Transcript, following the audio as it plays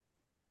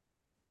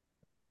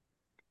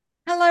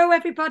Hello,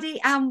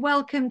 everybody, and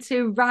welcome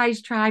to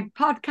Rise Tribe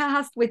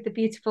podcast with the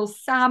beautiful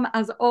Sam.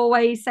 As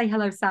always, say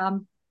hello,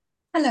 Sam.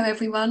 Hello,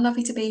 everyone.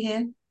 Lovely to be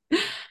here.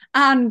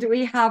 And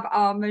we have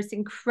our most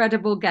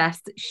incredible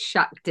guest,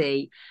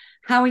 Shakti.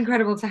 How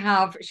incredible to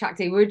have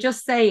Shakti. We were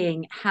just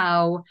saying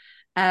how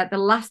the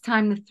last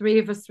time the three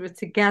of us were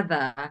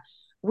together,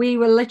 we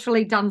were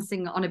literally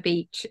dancing on a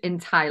beach in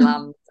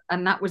Thailand.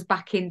 And that was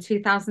back in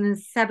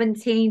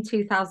 2017,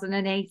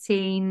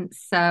 2018.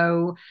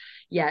 So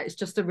yeah, it's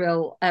just a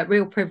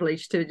real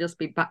privilege to just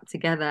be back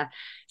together.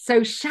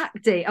 So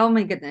Shakti, oh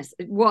my goodness,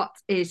 what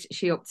is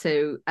she up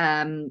to?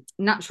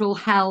 Natural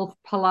health,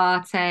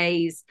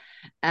 Pilates,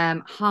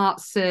 heart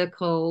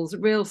circles,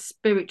 real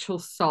spiritual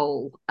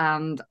soul.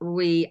 And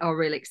we are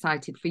really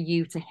excited for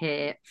you to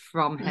hear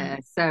from her.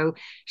 So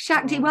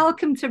Shakti, Oh,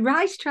 welcome to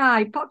Rise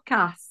Tribe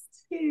podcast.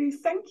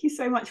 thank you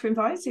so much for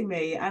inviting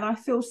me. And I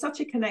feel such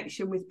a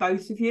connection with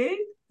both of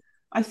you.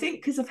 I think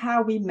because of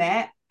how we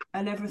met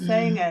and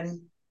everything.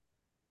 And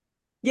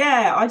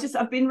yeah,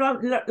 I've been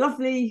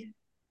lovely.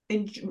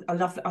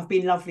 I've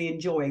been lovely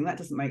enjoying. That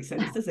doesn't make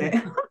sense, does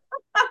it?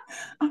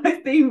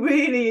 I've been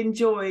really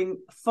enjoying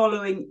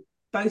following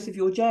both of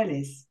your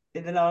journeys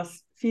in the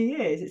last few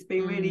years. It's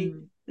been really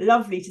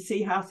lovely to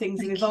see how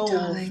things have Thank you, evolved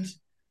darling.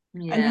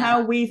 and Yeah.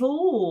 how we've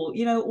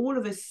all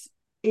of us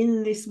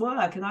in this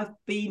work, and I've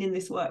been in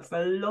this work for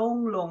a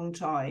long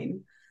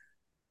time,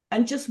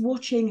 and just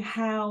watching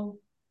how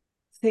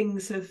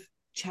things have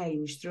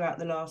changed throughout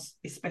the last,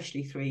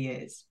 especially 3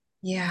 years.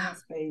 Yeah.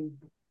 It's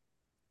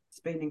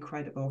been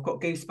incredible. I've got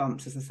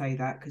goosebumps as I say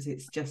that, because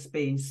it's just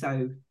been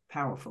so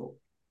powerful.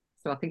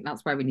 So I think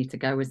that's where we need to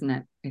go, isn't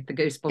it? If the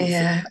goosebumps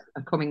Yeah.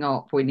 are coming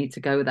up, we need to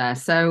go there.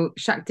 So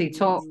Shakti,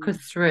 talk us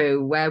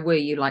through, where were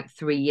you like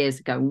 3 years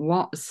ago?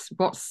 What's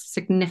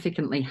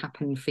significantly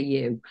happened for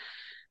you?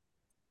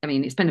 I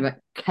mean, it's been a bit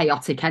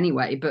chaotic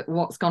anyway, but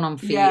what's gone on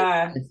for you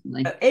Yeah,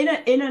 personally?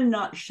 in a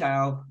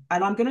nutshell,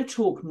 and I'm going to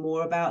talk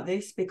more about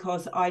this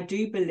because I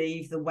do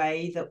believe the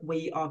way that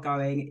we are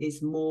going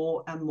is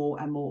more and more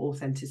and more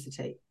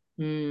authenticity.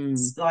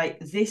 Mm. Like,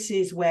 this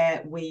is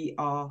where we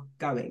are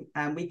going,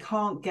 and we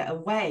can't get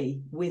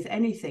away with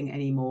anything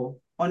anymore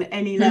on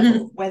any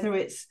level, whether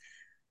it's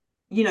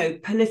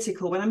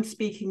political. When I'm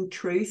speaking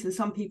truth, and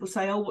some people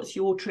say, oh, what's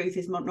your truth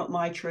is not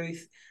my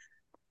truth,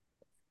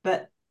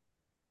 but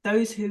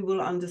those who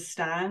will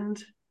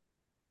understand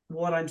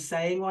what I'm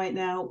saying right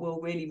now will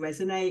really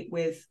resonate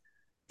with,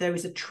 there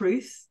is a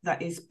truth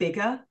that is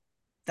bigger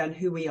than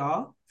who we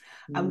are.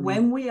 And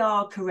when we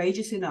are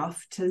courageous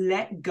enough to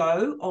let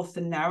go of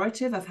the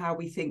narrative of how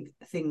we think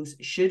things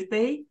should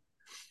be,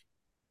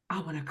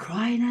 I want to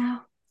cry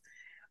now.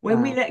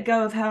 When we Wow. let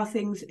go of how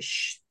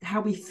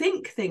how we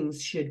think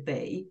things should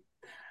be,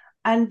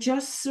 and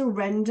just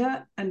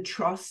surrender and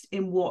trust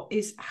in what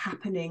is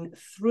happening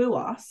through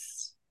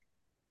us,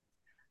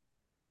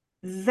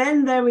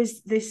 then there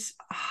is this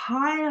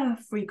higher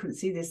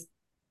frequency, this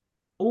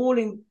all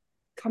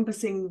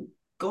encompassing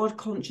God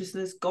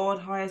consciousness, God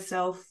higher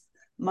self,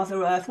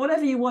 Mother Earth,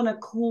 whatever you want to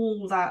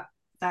call that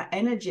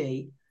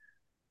energy,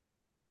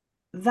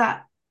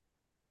 that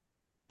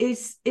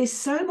is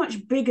so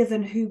much bigger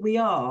than who we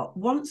are.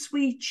 Once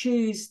we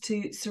choose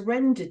to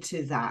surrender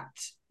to that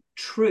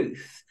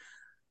truth,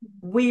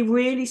 we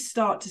really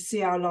start to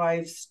see our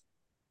lives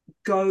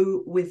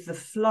go with the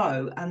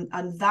flow,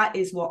 and that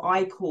is what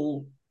I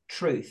call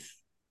truth.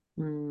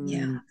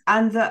 Yeah.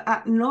 And the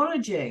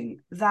acknowledging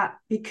that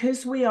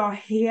because we are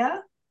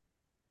here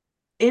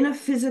in a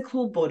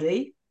physical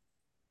body,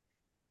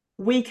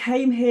 we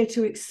came here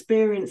to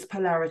experience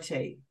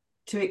polarity,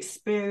 to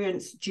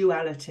experience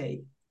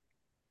duality.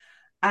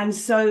 And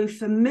so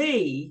for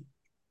me,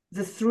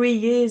 the 3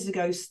 years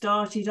ago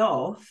started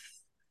off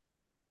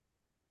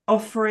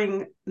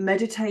offering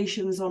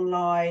meditations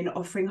online,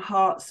 offering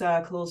heart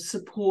circles,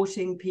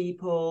 supporting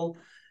people,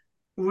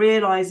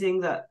 realizing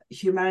that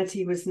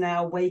humanity was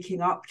now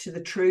waking up to the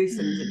truth,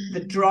 and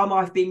the drum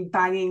I've been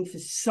banging for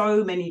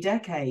so many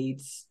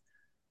decades.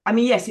 I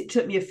mean, yes, it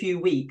took me a few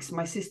weeks.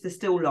 My sister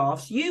still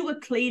laughs. You were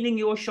cleaning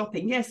your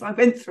shopping. Yes, I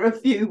went through a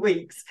few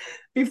weeks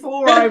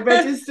before I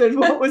registered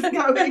what was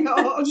going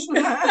on.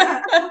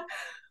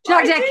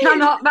 Shakti, I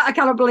did. I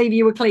cannot believe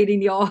you were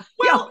cleaning your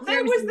Well,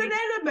 there was an groceries.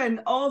 element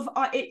of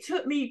it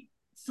took me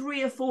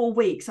 3 or 4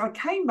 weeks. I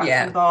came back from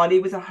Yeah. Bali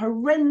with a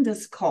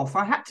horrendous cough.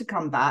 I had to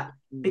come back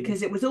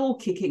because it was all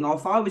kicking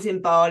off. I was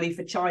in Bali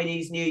for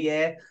Chinese New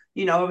Year.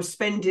 I was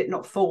spending,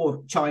 not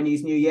for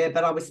Chinese New Year,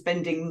 but I was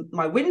spending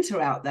my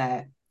winter out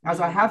there, as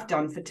I have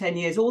done for 10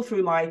 years. All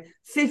through my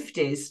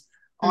 50s,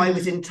 I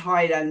was in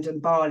Thailand and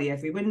Bali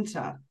every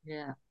winter.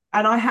 Yeah.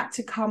 And I had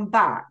to come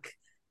back.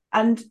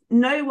 And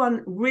no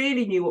one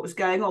really knew what was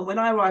going on. When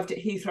I arrived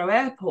at Heathrow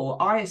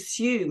Airport, I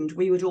assumed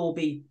we would all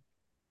be,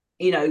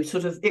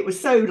 sort of, it was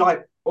so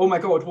like, oh my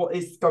God, what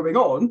is going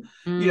on?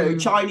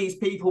 Chinese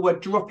people were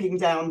dropping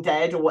down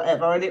dead or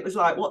whatever. And it was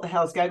like, what the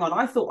hell's going on?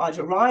 I thought I'd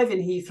arrive in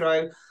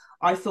Heathrow.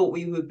 I thought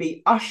we would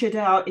be ushered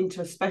out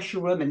into a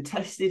special room and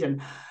tested.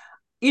 And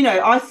you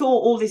know, I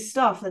thought all this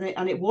stuff and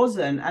it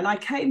wasn't. And I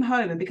came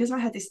home, and because I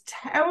had this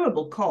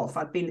terrible cough,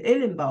 I'd been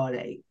ill in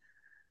Bali.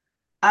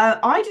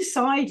 I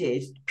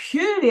decided,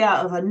 purely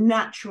out of a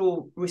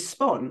natural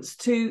response,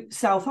 to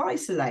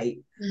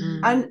self-isolate.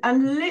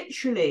 And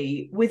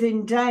literally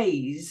within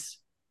days,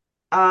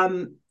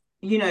 you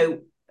know,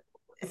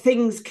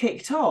 things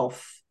kicked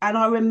off. And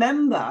I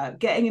remember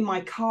getting in my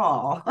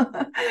car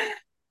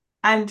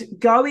and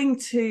going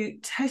to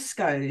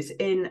Tesco's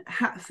in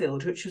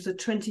Hatfield, which was a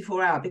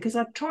 24-hour, because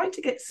I tried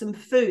to get some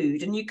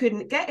food and you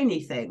couldn't get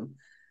anything.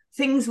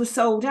 Things were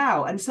sold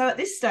out. And so at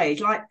this stage,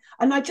 like,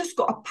 and I just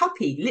got a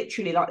puppy,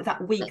 literally, like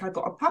that week, I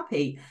got a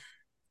puppy.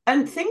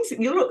 And things,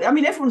 you look, I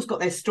mean, everyone's got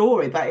their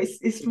story, but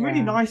it's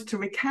really nice to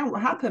recount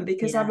what happened,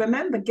 because I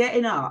remember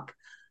getting up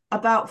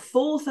about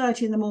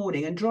 4:30 in the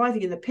morning and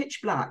driving in the pitch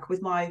black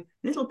with my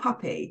little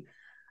puppy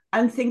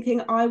and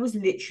thinking I was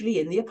literally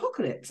in the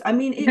apocalypse. I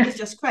mean, it was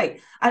just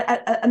great.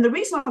 And the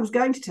reason I was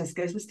going to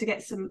Tesco's was to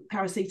get some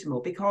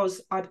paracetamol,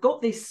 because I'd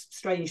got this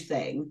strange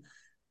thing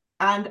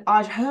and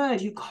I'd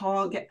heard you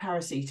can't get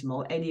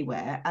paracetamol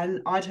anywhere.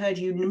 And I'd heard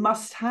you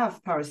must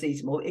have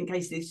paracetamol in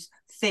case this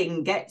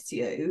thing gets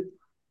you.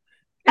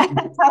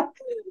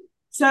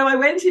 So I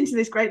went into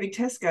this great big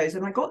Tesco's,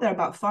 and I got there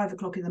about 5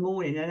 o'clock in the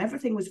morning, and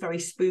everything was very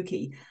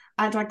spooky.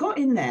 And I got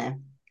in there,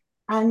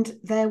 and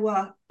there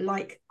were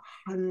like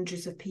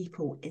hundreds of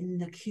people in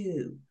the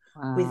queue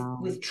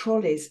with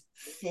trolleys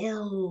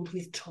filled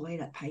with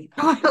toilet paper.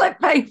 Toilet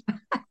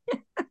paper.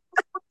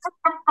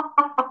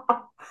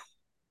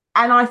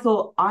 And I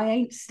thought, I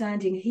ain't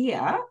standing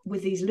here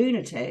with these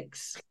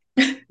lunatics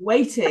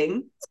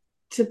waiting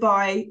to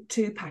buy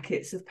 2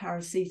 packets of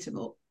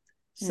paracetamol.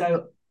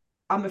 So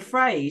I'm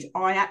afraid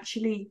I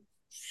actually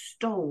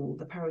stole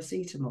the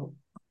paracetamol,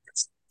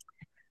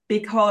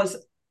 because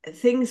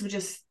things were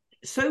just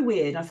so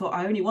weird. I thought,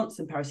 I only want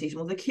some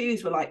paracetamol. The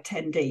queues were like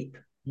 10 deep.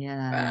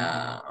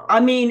 Yeah. I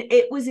mean,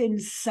 it was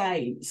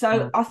insane.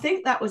 So I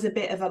think that was a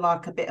bit of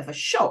a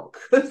shock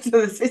to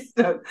the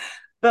system.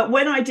 But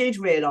when I did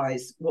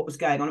realise what was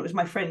going on, it was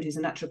my friend who's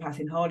a naturopath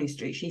in Harley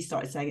Street. She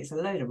started saying it's a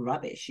load of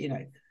rubbish, you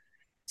know.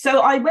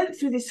 So I went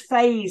through this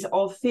phase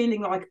of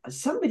feeling like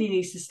somebody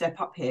needs to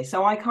step up here.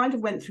 So I kind of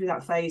went through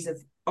that phase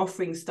of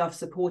offering stuff,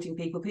 supporting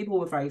people. People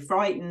were very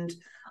frightened.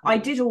 I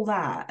did all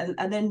that.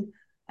 And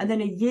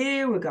then a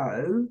year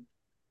ago,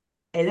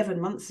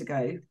 11 months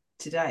ago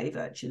today,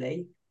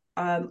 virtually,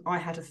 I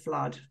had a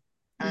flood.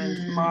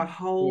 And my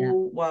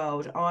whole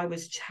world, I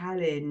was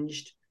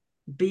challenged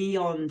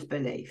beyond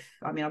belief.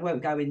 I mean, I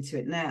won't go into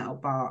it now,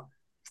 but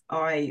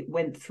I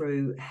went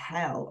through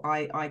hell.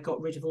 I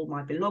got rid of all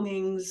my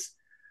belongings.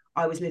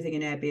 I was living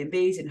in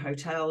Airbnbs, in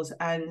hotels,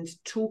 and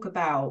talk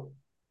about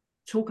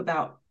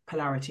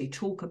polarity,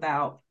 talk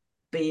about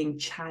being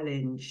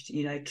challenged,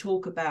 you know,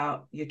 talk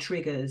about your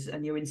triggers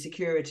and your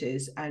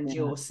insecurities and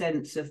your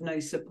sense of no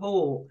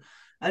support,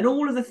 and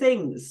all of the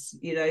things,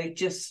 you know,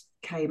 just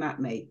came at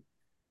me.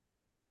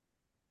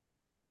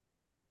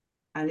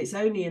 And it's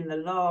only in the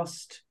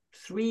last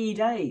 3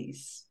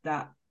 days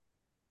that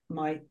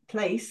my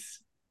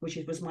place, which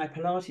was my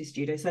Pilates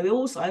studio. So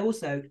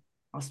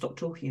I'll stop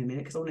talking in a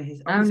minute because I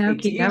want to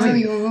keep going. Oh,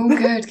 you're all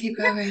good. Keep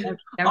going.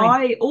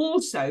 I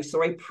also,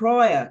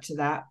 prior to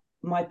that,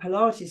 my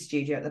Pilates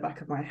studio at the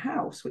back of my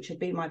house, which had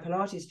been my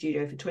Pilates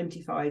studio for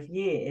 25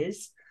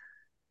 years,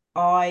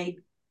 I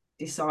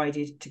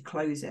decided to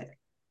close it.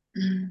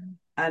 And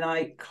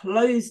I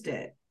closed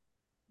it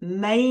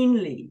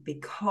mainly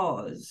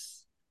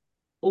because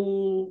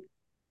all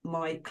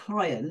my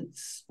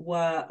clients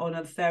were on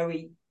a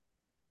very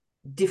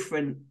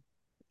different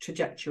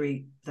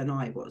trajectory than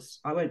I was.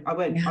 I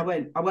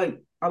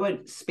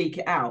won't speak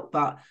it out,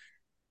 but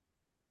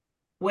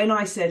when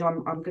I said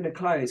I'm going to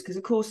close, because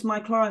of course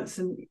my clients,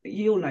 and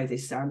you'll know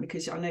this, Sam,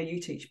 because I know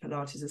you teach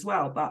Pilates as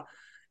well, but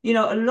you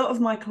know, a lot of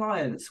my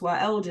clients were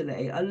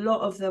elderly. A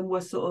lot of them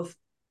were sort of,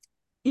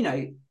 you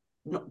know,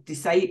 not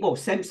disabled.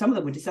 Well, some of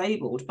them were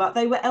disabled, but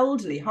they were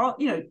elderly.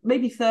 You know,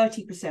 maybe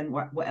 30%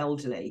 were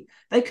elderly.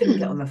 They couldn't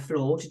get on the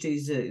floor to do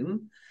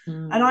Zoom.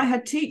 And I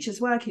had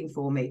teachers working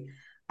for me.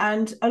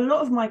 And a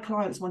lot of my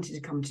clients wanted to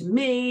come to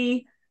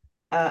me.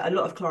 A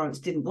lot of clients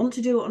didn't want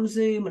to do it on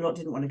Zoom. A lot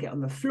didn't want to get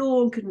on the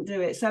floor and couldn't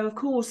do it. So, of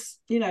course,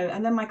 you know,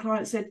 and then my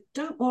client said,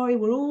 don't worry,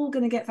 we're all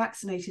going to get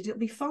vaccinated. It'll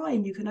be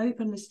fine. You can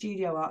open the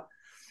studio up.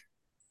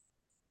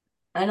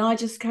 And I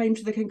just came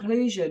to the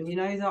conclusion, you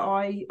know, that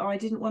I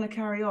didn't want to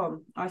carry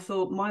on. I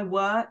thought my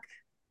work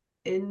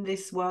in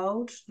this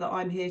world that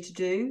I'm here to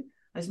do,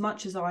 as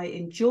much as I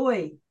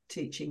enjoy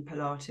teaching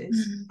Pilates,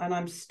 and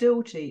I'm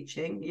still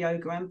teaching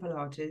yoga and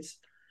Pilates,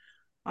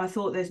 I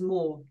thought there's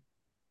more.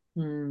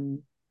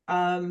 And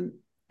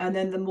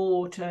then the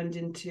more turned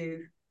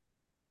into,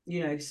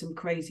 you know, some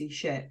crazy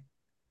shit.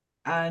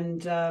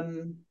 And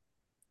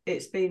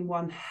it's been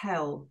one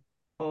hell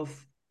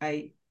of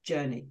a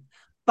journey.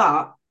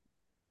 But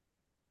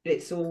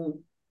it's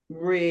all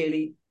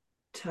really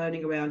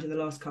turning around in the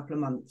last couple of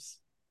months.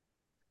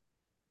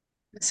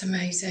 That's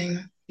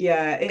amazing.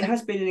 Yeah, it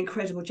has been an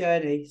incredible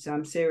journey,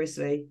 Sam,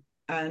 seriously.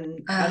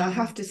 And I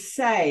have to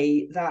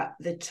say that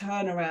the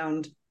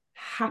turnaround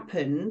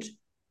happened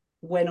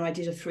when I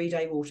did a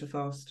 3-day water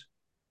fast.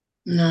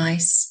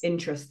 Nice.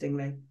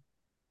 Interestingly.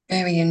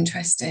 Very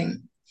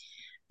interesting.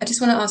 I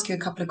just want to ask you a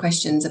couple of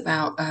questions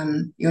about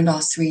your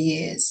last 3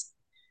 years.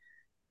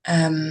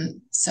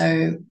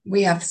 So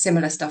we have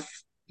similar stuff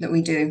that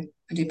we do.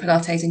 I do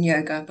Pilates and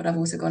yoga, but I've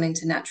also gone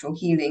into natural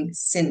healing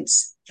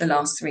since the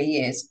last 3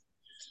 years.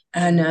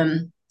 And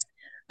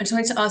I just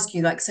wanted to ask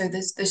you, like, so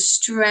there's the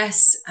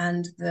stress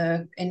and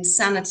the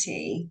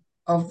insanity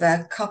of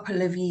the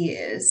couple of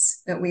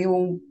years that we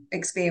all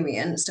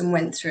experienced and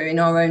went through in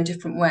our own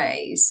different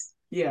ways.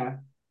 Yeah.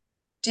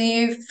 Do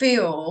you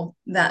feel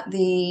that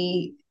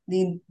the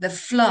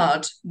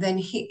flood then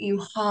hit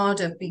you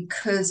harder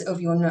because of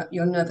your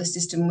nervous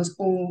system was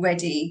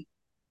already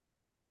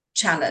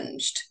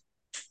challenged?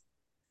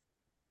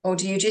 Or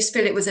do you just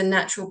feel it was a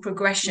natural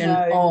progression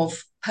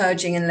of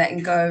purging and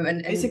letting go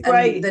and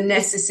the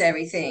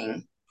necessary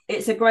thing?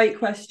 It's a great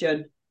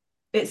question.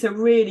 It's a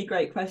really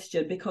great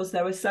question, because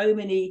there are so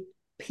many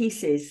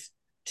pieces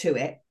to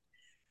it.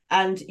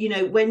 And, you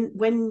know,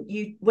 when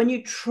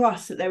you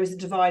trust that there is a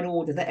divine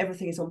order, that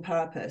everything is on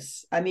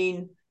purpose. I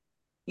mean,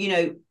 you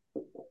know,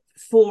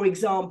 for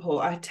example,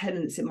 I had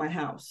tenants in my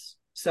house.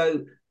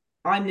 So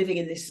I'm living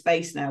in this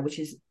space now, which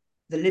is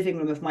the living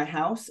room of my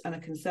house and a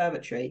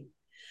conservatory.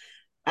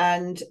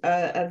 And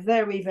a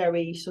very,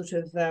 very sort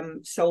of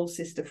soul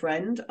sister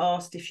friend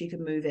asked if she could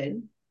move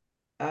in.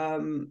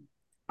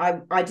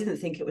 I didn't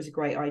think it was a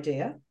great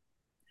idea.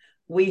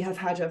 We have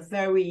had a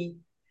very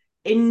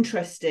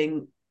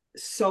interesting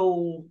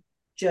soul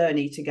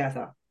journey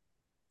together,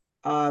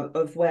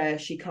 of where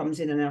she comes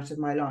in and out of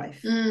my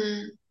life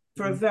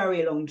for a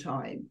very long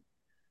time.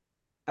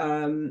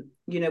 You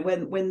know,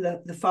 when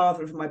the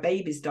father of my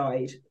babies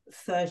died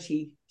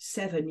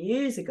 37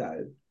 years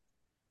ago,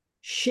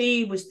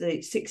 she was the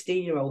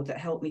 16-year-old that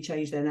helped me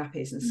change their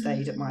nappies and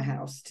stayed at my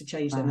house to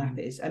change their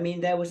nappies. I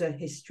mean, there was a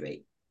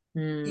history.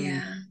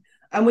 Yeah.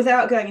 And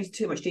without going into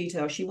too much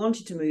detail, she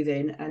wanted to move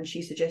in and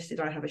she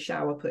suggested I have a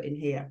shower put in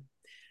here.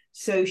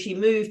 So she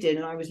moved in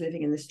and I was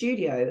living in the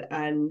studio,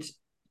 and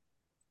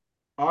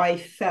I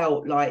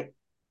felt like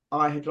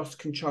I had lost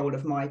control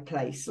of my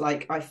place.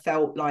 Like, I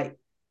felt like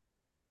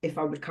if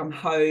I would come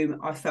home,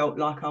 I felt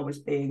like I was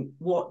being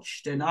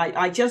watched. And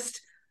I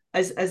just,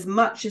 as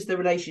much as the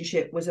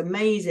relationship was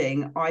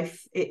amazing,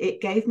 it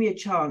gave me a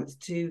chance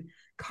to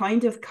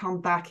kind of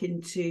come back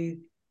into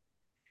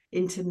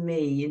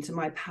me, into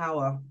my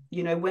power.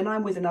 You know, when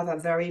I'm with another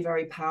very,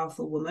 very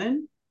powerful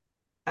woman,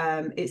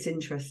 it's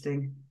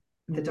interesting,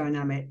 the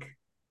dynamic.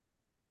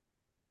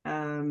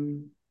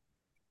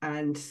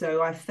 And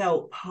so I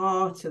felt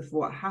part of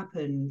what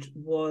happened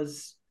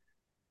was,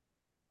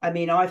 I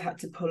mean, I've had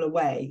to pull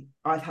away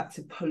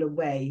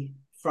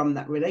from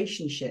that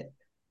relationship.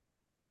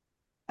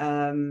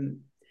 I've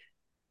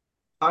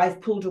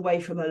pulled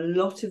away from a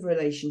lot of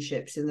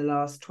relationships in the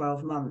last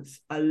 12 months,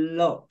 a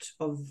lot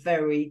of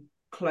very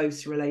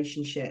close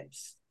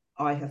relationships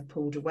I have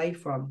pulled away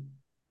from.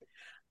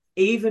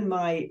 Even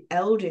my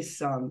eldest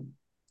son,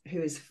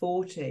 who is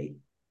 40,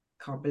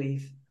 can't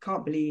believe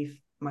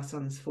my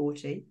son's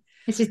 40.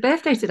 It's his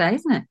birthday today,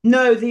 isn't it?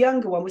 No, the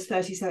younger one was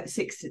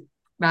 36.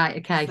 Right,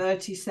 okay.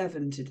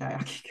 37 today.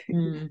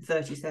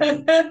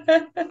 37.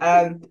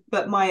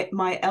 But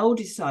my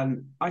eldest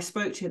son, I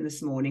spoke to him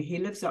this morning. He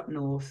lives up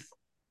north.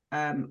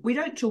 We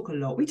don't talk a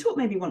lot. We talk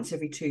maybe once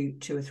every two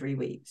or 3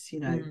 weeks, you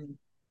know.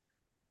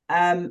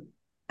 And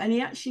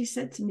he actually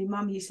said to me,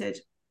 Mum, he said,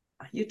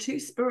 "You're too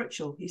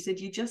spiritual." He said,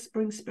 "You just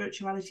bring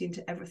spirituality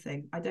into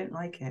everything. I don't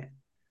like it."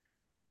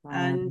 Wow.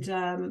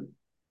 And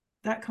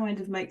that kind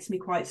of makes me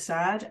quite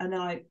sad. And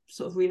then I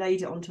sort of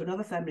relayed it onto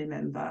another family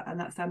member, and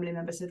that family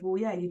member said, "Well,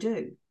 yeah, you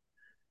do."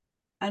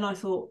 And I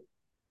thought,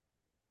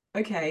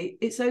 okay,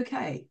 it's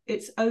okay.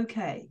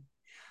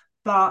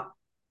 But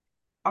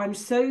I'm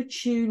so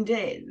tuned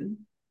in,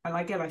 and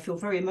again, I feel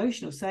very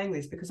emotional saying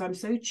this, because I'm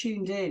so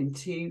tuned in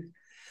to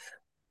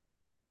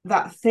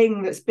that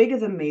thing that's bigger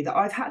than me, that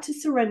I've had to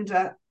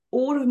surrender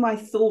all of my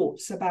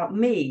thoughts about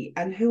me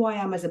and who I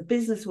am as a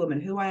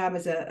businesswoman, who I am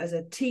as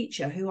a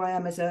teacher, who I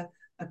am as a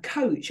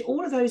coach.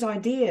 All of those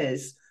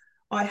ideas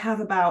I have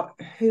about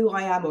who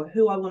I am or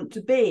who I want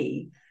to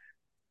be.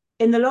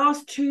 In the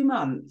last 2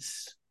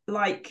 months,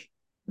 like,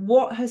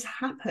 what has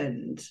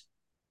happened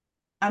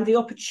and the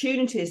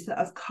opportunities that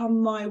have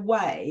come my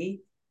way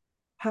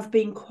have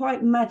been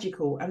quite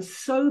magical and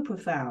so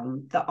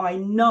profound, that I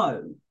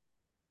know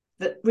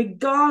that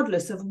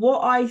regardless of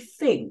what I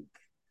think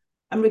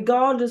and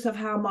regardless of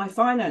how my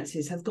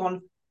finances have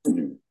gone,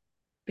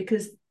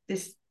 because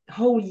this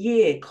whole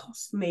year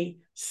cost me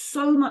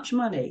so much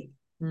money.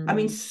 I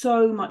mean,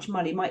 so much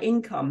money. My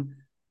income,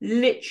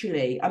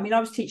 literally, I mean, I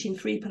was teaching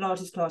 3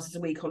 Pilates classes a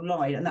week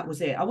online, and that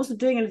was it. I wasn't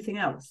doing anything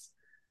else.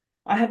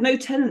 I had no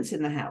tenants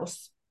in the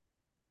house.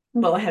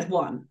 Well, I had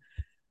one.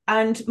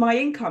 And my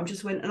income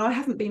just went, and I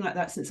haven't been like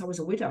that since I was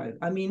a widow.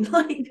 I mean,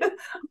 like,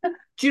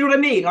 do you know what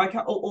I mean? Like,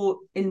 or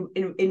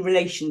in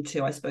relation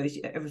to, I suppose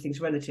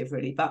everything's relative,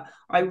 really. But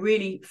I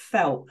really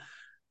felt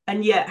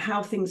And yet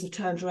how things have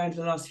turned around in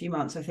the last few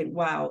months, I think,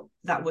 wow,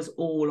 that was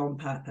all on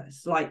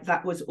purpose. Like,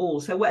 that was all.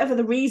 So whatever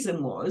the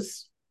reason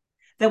was,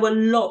 there were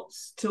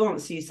lots, to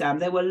answer you, Sam,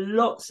 there were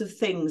lots of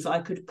things I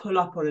could pull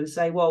up on and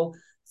say, well,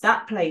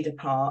 that played a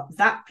part,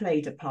 that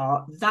played a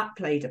part, that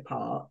played a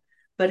part.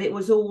 But it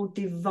was all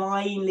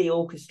divinely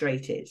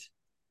orchestrated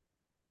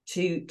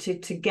to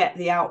get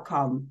the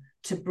outcome,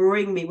 to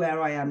bring me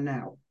where I am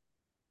now.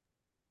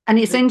 And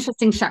it's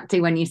interesting,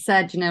 Shakti, when you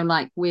said,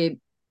 like we're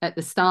at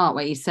the start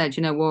where you said,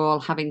 we're all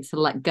having to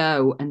let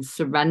go and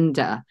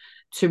surrender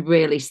to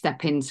really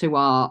step into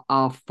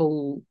our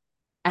full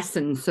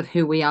essence of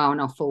who we are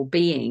and our full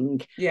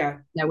being. Yeah.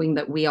 Knowing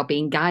that we are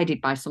being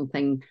guided by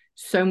something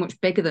so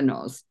much bigger than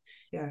us.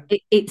 Yeah.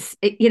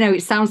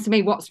 It sounds to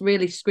me what's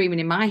really screaming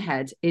in my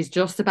head is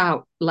just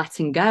about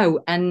letting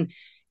go. And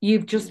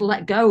you've just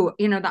let go,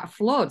 that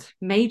flood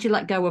made you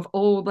let go of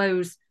all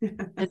those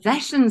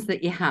possessions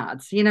that you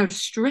had,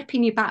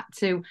 stripping you back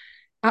to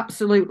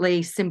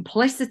absolutely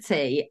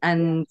simplicity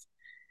and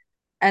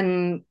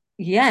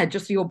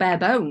just your bare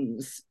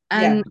bones.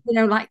 And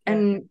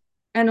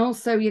and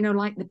also,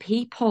 like the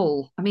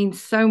people. I mean,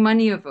 so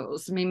many of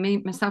us,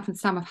 myself and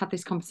Sam have had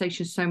this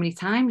conversation so many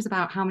times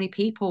about how many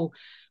people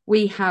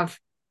we have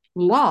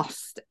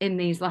lost in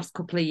these last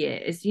couple of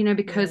years,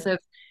 because of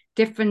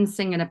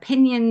differencing in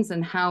opinions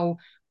and how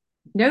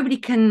nobody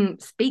can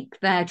speak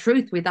their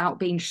truth without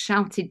being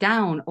shouted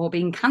down or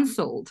being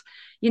cancelled,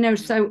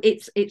 so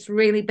it's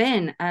really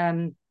been,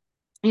 a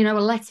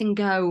letting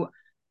go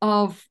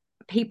of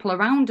people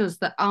around us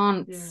that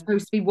aren't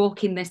supposed to be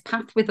walking this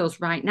path with us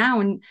right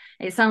now. And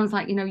it sounds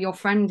like, your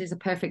friend is a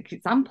perfect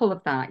example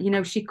of that.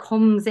 She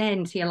comes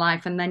into your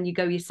life and then you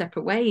go your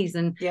separate ways.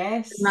 And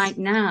right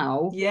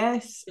now,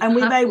 and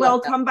we may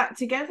well come back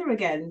together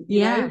again,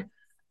 you know.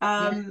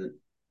 I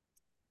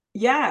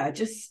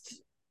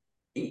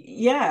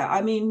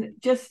mean,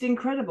 just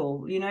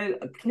incredible,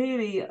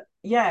 clearly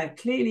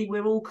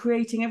we're all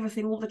creating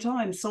everything all the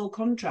time, soul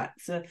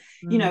contracts,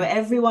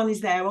 everyone is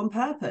there on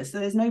purpose. So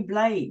there's no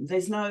blame,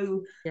 there's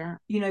no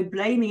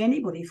blaming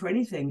anybody for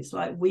anything. It's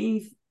like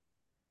we've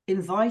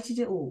invited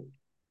it all.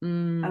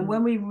 And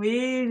when we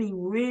really,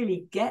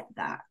 really get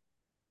that,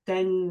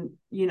 then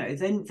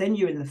then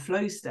you're in the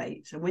flow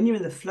state. And when you're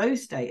in the flow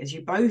state, as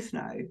you both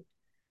know,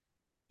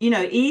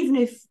 even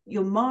if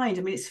your mind,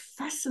 it's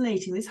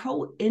fascinating. This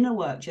whole inner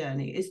work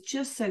journey is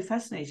just so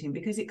fascinating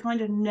because it kind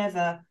of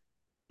never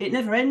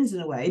ends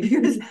in a way,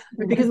 because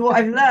what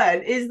I've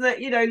learned is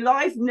that,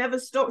 life never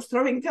stops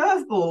throwing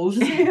curveballs.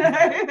 You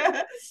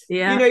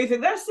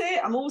think, that's it,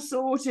 I'm all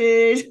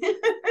sorted.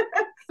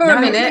 For a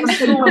minute.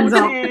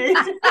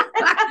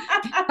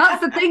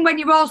 That's the thing, when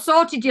you're all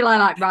sorted, you're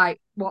like, right,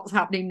 what's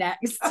happening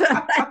next?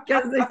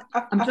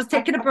 I'm just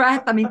taking a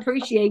breath, I'm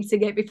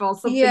appreciating it before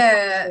something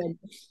happens.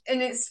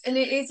 And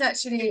it is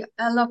actually,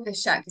 I love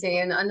this, Shakti,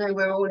 and I know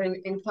we're all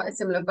in quite a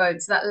similar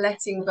boat. So that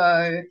letting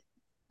go,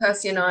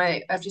 Percy and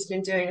I have just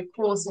been doing a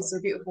course with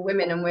some beautiful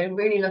women, and we're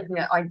really looking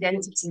at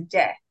identity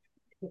death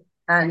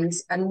and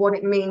what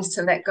it means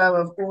to let go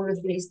of all of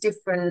these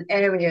different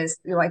areas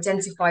you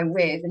identify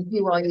with, and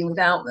who are you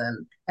without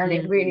them. And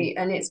it really,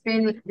 and it's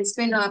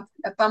been a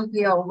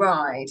bumpy old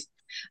ride,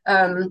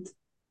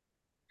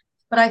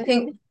 but I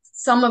think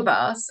some of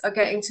us are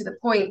getting to the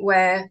point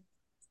where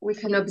we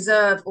can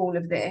observe all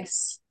of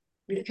this.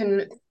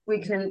 We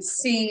can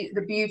see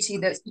the beauty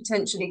that's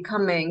potentially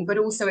coming, but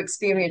also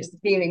experience the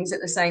feelings at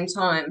the same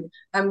time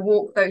and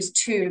walk those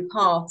two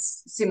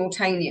paths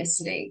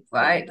simultaneously,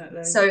 right?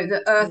 Definitely. So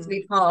the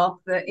earthly path,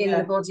 the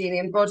inner body, the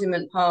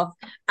embodiment path,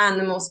 and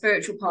the more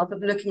spiritual path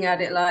of looking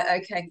at it like,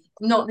 okay,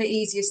 not the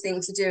easiest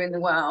thing to do in the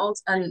world,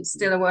 and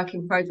still a work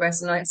in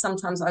progress. And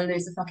sometimes I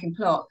lose the fucking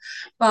plot.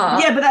 But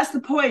that's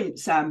the point,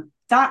 Sam.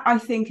 That, I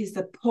think, is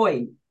the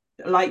point.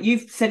 Like,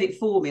 you've said it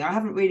for me. I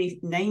haven't really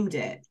named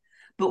it.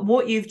 But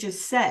what you've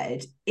just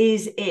said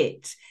is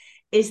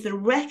the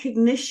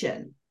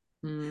recognition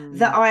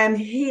that I am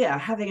here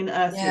having an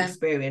earthly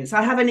experience.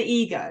 I have an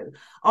ego.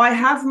 I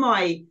have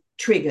my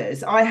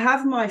triggers. I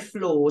have my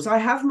flaws. I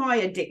have my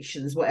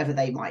addictions, whatever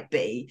they might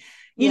be.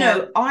 You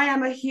know, I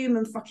am a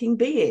human fucking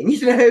being,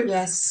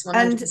 Yes,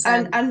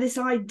 100%. And this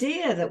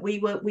idea that we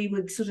were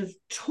sort of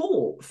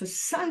taught for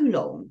so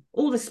long,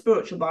 all the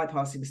spiritual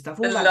bypassing stuff,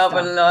 all that love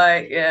stuff. And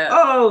light,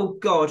 Oh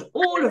God,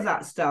 all of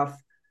that stuff.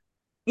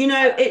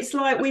 It's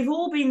like we've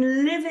all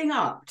been living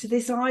up to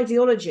this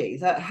ideology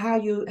that how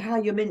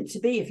you're meant to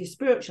be if you're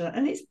spiritual,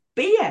 and it's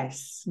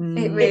BS.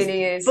 It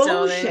really is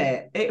bullshit.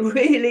 Darling. It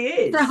really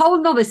is. It's a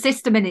whole nother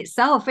system in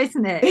itself,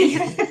 isn't it?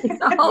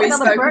 It's a whole we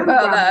nother spoke program.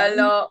 about that a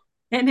lot.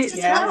 And it's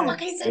that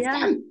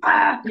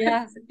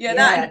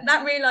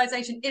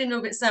realization in and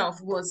of itself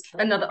was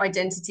another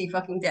identity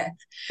fucking death.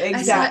 Exactly.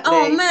 It's like,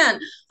 oh man,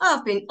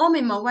 I'm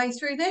in my way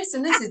through this,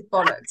 and this is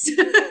bollocks.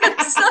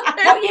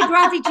 Put your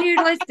gratitude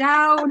list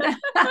down.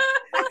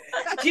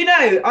 Do you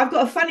know, I've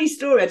got a funny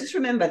story. I just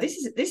remember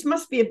this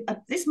must be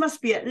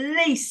at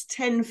least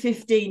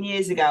 10-15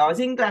 years ago. I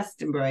was in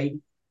Glastonbury.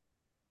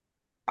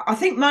 I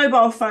think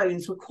mobile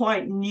phones were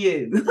quite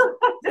new.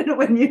 I don't know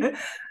when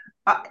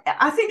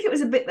I think it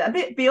was a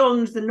bit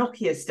beyond the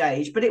Nokia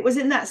stage, but it was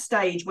in that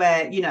stage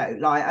where, you know,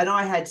 like, and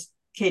I had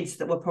kids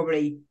that were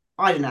probably,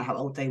 I don't know how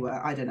old they were,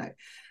 I don't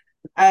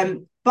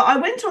know. But I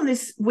went on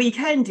this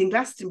weekend in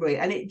Glastonbury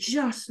and it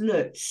just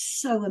looked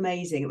so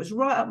amazing. It was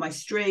right up my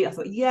street. I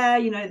thought, yeah,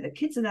 you know, the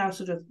kids are now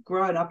sort of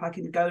grown up. I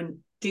can go and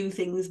do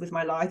things with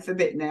my life a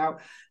bit now.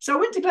 So I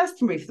went to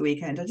Glastonbury for the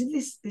weekend. I did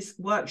this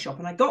workshop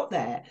and I got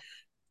there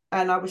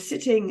and I was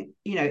sitting,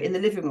 you know, in the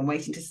living room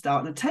waiting to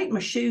start, and I take my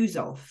shoes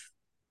off.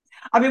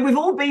 I mean, we've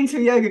all been to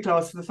a yoga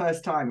class for the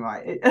first time,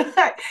 right?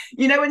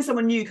 You know, when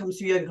someone new comes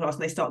to a yoga class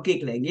and they start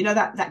giggling, you know,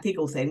 that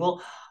giggle thing.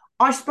 Well,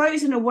 I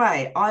suppose in a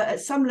way,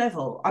 at some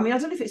level, I mean, I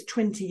don't know if it's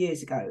 20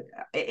 years ago,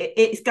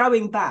 it's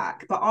going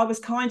back, but I was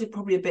kind of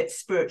probably a bit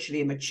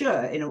spiritually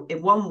immature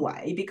in one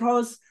way,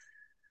 because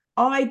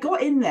I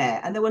got in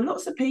there and there were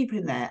lots of people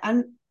in there,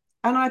 and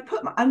I'd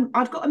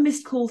got a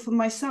missed call from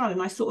my son,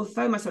 and I sort of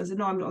phoned my son and said,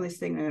 no, I'm not on this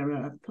thing. And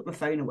I put my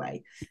phone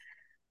away.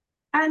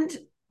 And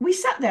we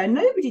sat there,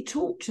 nobody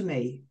talked to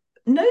me.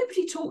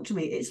 Nobody talked to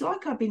me. It's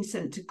like I've been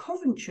sent to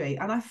Coventry.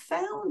 And I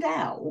found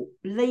out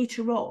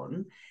later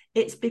on,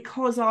 it's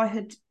because I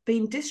had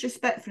been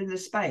disrespectful in the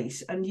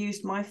space and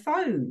used my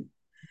phone.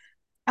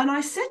 And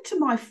I said to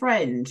my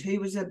friend, who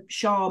was a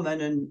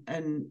shaman,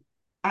 and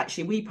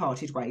actually we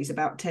parted ways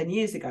about 10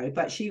 years ago,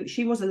 but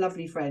she was a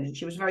lovely friend and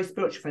she was a very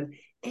spiritual friend.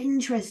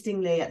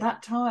 Interestingly, at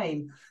that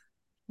time,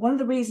 one of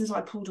the reasons I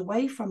pulled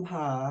away from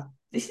her,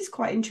 this is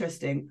quite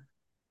interesting,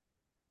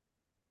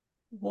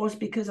 was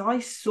because I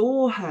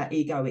saw her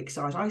egoic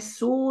side. I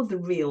saw the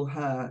real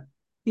her.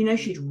 You know,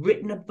 she'd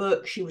written a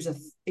book. She was a,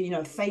 you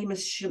know,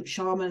 famous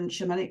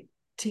shamanic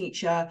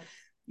teacher.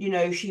 You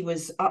know, she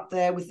was up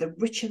there with the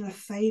rich and the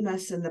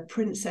famous and the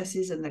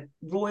princesses and the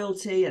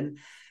royalty, and,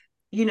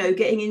 you know,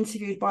 getting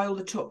interviewed by all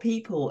the top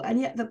people. And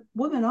yet the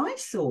woman I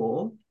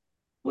saw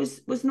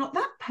was not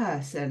that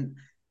person.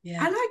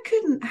 Yeah. And I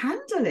couldn't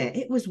handle it.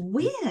 It was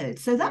weird.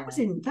 So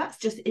that's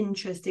just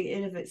interesting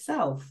in of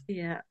itself.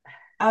 Yeah.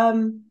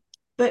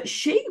 But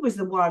she was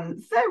the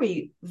one,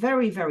 very,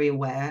 very, very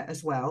aware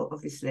as well,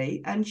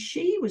 obviously. And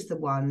she was the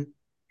one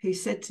who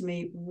said to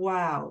me,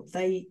 wow,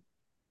 they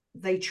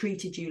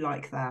treated you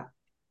like that.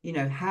 You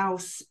know, how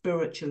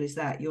spiritual is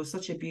that? You're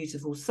such a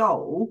beautiful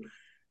soul.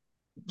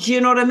 Do you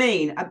know what I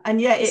mean?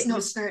 And yeah, it's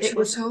not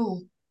spiritual at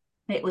all.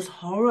 It was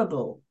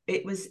horrible.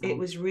 It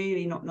was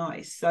really not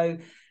nice. So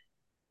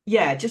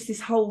yeah, just this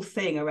whole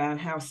thing around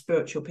how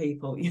spiritual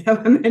people, you know,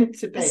 are meant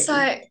to be.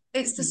 So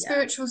it's the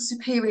spiritual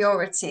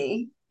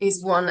superiority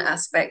is one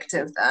aspect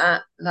of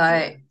that,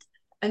 like,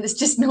 and it's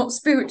just not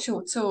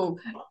spiritual at all.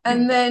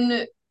 And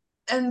then,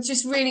 and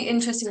just really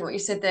interesting what you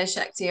said there,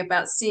 Shakti,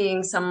 about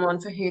seeing someone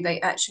for who they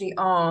actually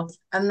are.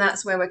 And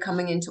that's where we're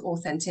coming into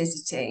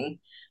authenticity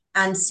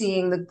and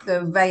seeing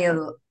the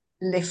veil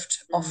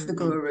lift off the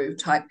guru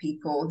type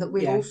people that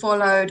we've all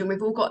followed and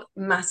we've all got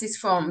masses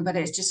from, but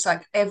it's just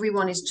like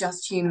everyone is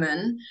just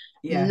human.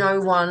 No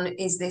one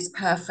is this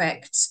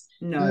perfect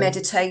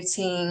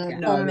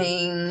meditating,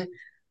 humming.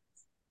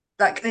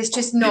 Like it's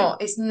just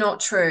not, it's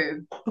not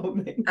true.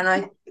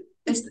 And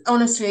it's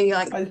honestly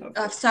like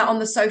I've sat on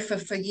the sofa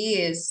for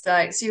years,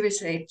 like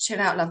seriously,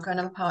 chill out, love, go and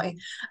have a party.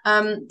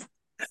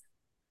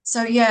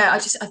 So yeah, I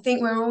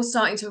think we're all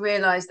starting to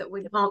realize that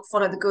we can't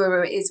follow the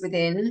guru, it is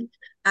within,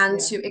 and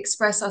to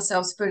express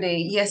ourselves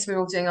fully. Yes, we're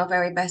all doing our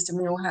very best and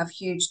we all have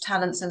huge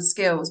talents and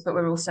skills, but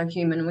we're also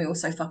human and we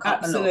also fuck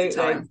up a lot of the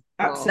time.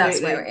 Absolutely.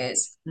 That's where it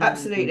is.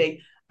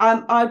 Absolutely.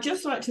 I'd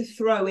just like to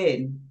throw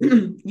in,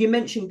 you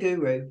mentioned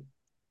guru.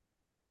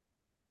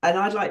 And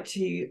I'd like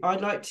to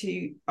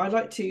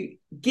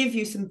give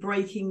you some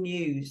breaking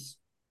news.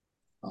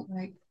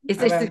 Okay. Is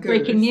this the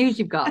breaking news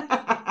you've got?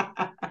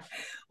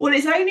 Well,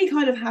 it's only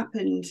kind of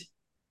happened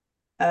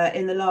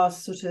in the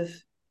last sort of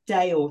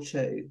day or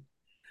two.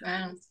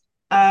 Wow.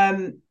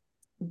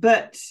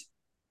 But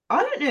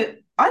I don't know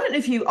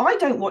if I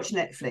don't watch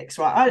Netflix,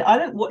 right? I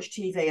don't watch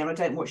TV and I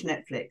don't watch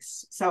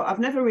Netflix. So I've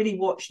never really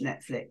watched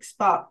Netflix,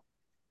 but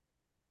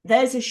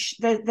there's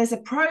a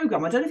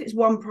program. I don't know if it's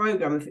one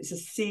program, if it's a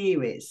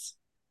series.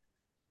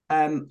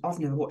 I've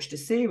never watched a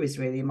series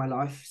really in my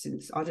life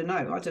since I don't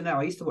know.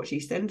 I used to watch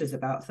EastEnders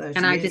about 30 years ago.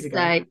 And I just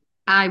say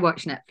I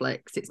watch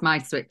Netflix. It's my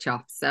switch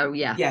off. So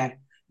yeah.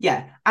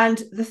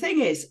 And the thing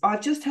is,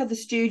 I've just had the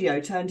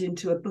studio turned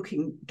into a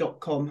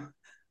booking.com.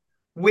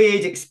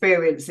 Weird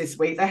experience this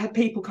week. They had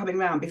people coming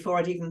around before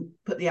I'd even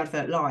put the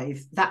advert live.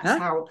 That's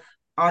how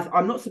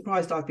I'm not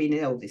surprised I've been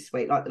ill this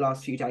week, like the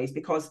last few days,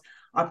 because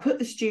I put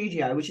the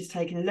studio, which has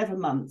taken 11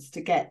 months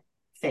to get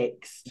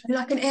fixed.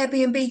 Like an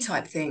Airbnb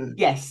type thing?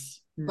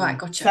 Yes. Right,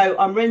 gotcha. So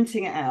I'm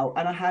renting it out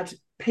and I had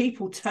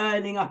people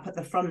turning up at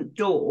the front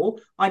door.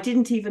 I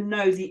didn't even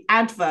know the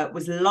advert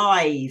was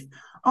live.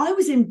 I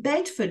was in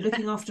Bedford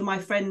looking after my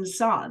friend's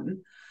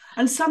son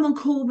and someone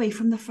called me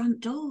from the front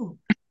door.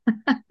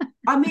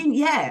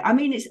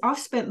 I've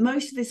spent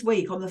most of this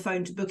week on the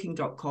phone to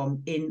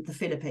booking.com in the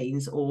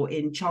Philippines or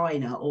in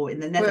China or in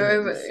the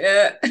Netherlands.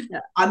 Yeah.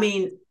 I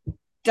mean,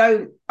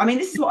 I mean,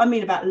 this is what I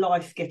mean about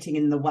life getting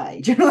in the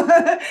way. Do you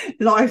know?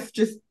 Life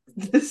just,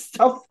 the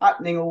stuff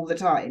happening all the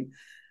time.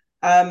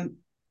 I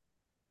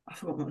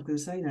forgot what I was going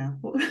to say now.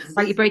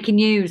 Like your breaking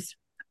news.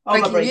 Oh,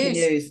 my breaking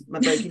news. My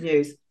breaking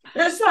news.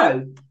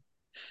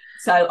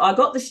 So I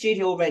got the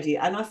studio all ready,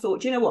 and I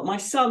thought, you know what? My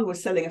son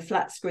was selling a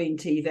flat screen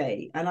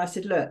TV, and I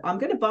said, look, I'm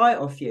going to buy it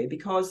off you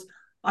because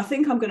I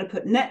think I'm going to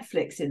put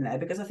Netflix in there,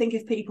 because I think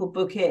if people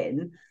book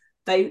in,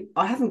 I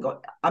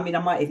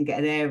might even get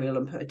an aerial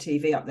and put a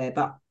TV up there,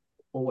 but,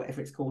 or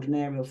whatever it's called, an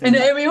aerial thing.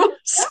 An aerial?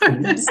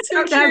 That's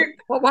so cute.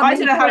 I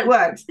don't know how it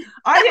worked.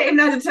 I didn't even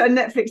know how to turn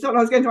Netflix on.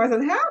 I was going to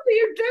myself, how do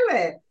you do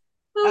it?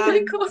 Oh my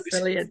God,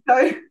 brilliant.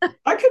 So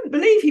I couldn't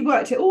believe he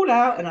worked it all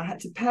out, and I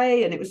had to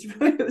pay, and it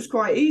was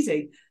quite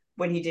easy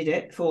when he did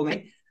it for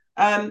me.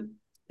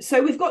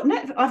 So I've got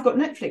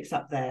Netflix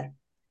up there.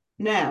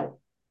 Now,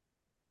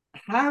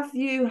 have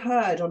you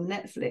heard on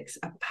Netflix,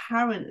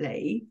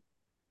 apparently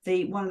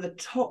one of the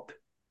top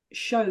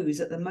shows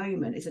at the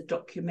moment is a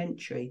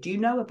documentary. Do you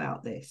know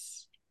about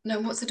this? No,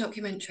 what's a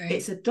documentary?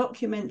 It's a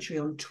documentary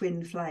on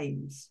twin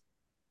flames.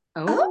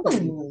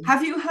 Oh.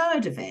 Have you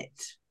heard of it?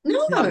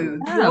 No,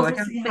 you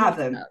obviously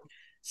haven't.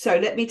 So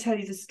let me tell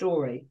you the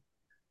story.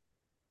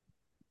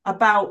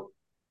 About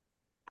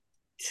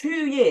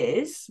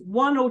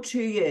 1 or 2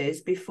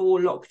 years before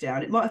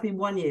lockdown, it might have been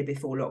 1 year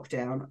before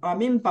lockdown,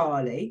 I'm in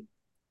Bali.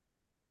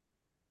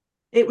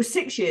 It was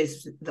 6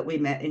 years that we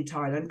met in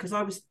Thailand, because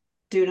I was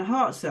doing a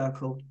heart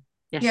circle.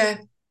 Yes. Yeah.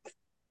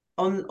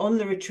 On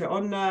the retreat,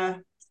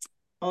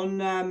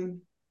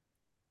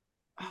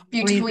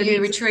 Beautiful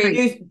You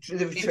retreat.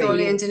 The retreat.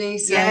 Ollie and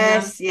Denise.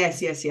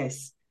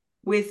 Yes.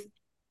 With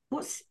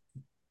what's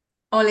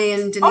Ollie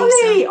and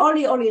Denise.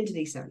 Ollie and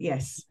Denise.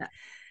 Yes. Yeah.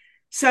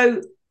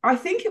 So I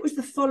think it was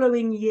the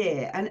following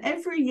year, and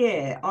every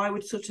year I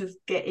would sort of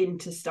get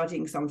into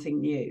studying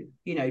something new,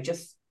 you know,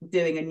 just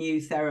doing a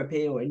new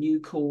therapy or a new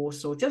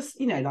course, or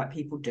just, you know, like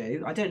people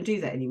do. I don't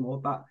do that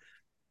anymore, but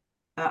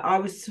I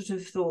was sort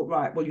of thought,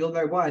 right, well, you'll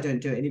know why I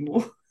don't do it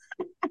anymore.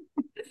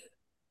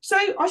 So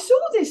I saw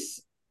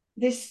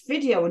this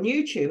video on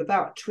YouTube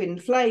about twin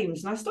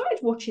flames, and I started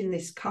watching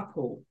this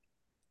couple,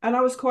 and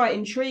I was quite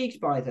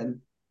intrigued by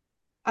them.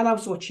 And I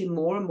was watching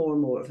more and more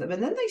and more of them.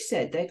 And then they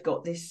said they'd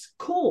got this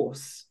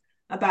course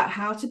about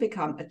how to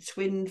become a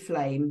twin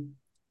flame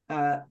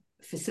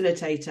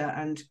facilitator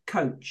and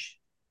coach.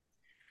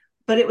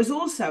 But it was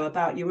also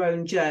about your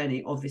own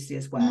journey, obviously,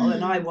 as well.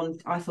 And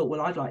I thought,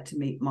 well, I'd like to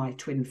meet my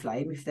twin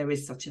flame, if there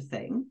is such a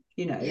thing,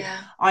 you know. Yeah.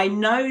 I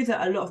know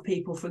that a lot of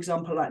people, for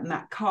example, like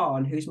Matt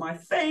Kahn, who's my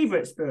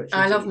favourite spiritual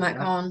I teacher. love Matt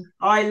Kahn.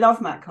 I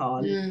love Matt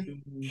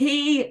Kahn.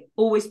 He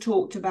always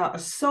talked about a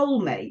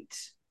soulmate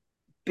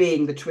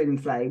being the twin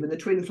flame, and the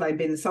twin flame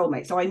being the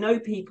soulmate. So I know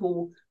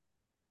people,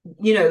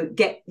 you know,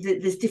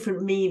 there's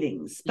different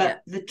meanings,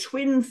 but the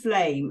twin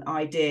flame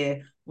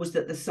idea was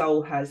that the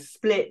soul has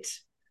split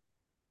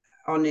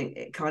on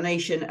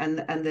incarnation, and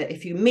that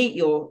if you meet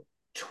your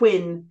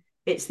twin,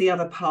 it's the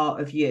other part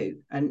of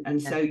you,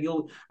 and so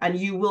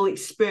you will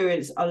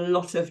experience a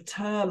lot of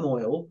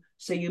turmoil,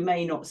 so you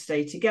may not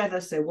stay together,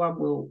 so one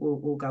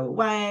will go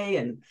away,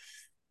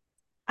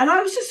 and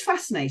I was just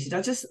fascinated.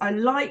 I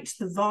liked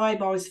the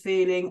vibe I was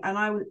feeling, and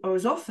I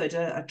was offered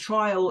a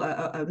trial,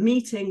 a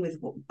meeting with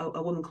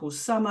a woman called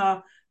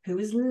Summer, who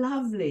was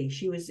lovely.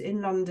 She was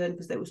in London,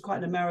 because it was quite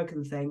an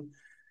American thing,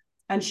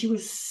 and she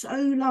was so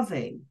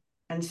loving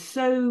and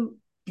so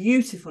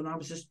beautiful, and I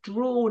was just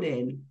drawn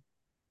in.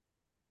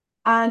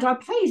 And I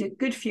paid a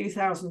good few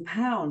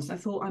 £1,000s. I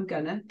thought, I'm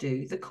going to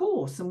do the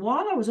course. And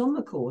while I was on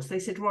the course, they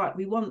said, right,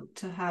 we're going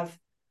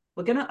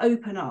to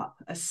open up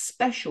a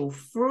special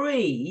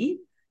free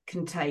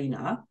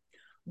container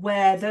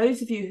where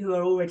those of you who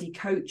are already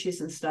coaches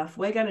and stuff,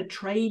 we're going to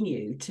train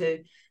you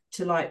to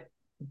like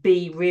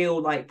be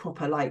real, like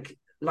proper, like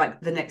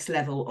the next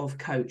level of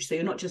coach. So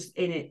you're not just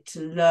in it to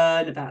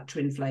learn about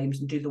twin flames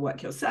and do the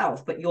work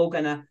yourself, but you're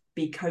going to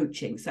be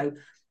coaching. So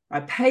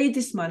I paid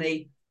this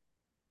money.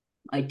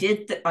 I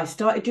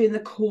started doing the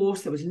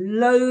course. There was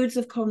loads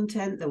of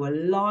content. There were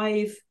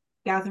live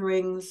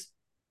gatherings.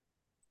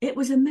 It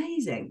was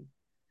amazing.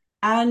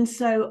 And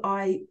so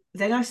I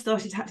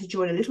had to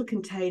join a little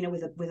container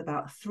with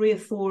about 3 or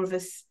 4 of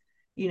us,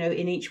 you know,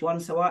 in each one.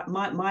 So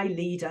my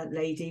leader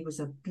lady was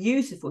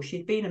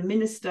she'd been a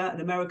minister, an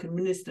American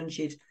minister, and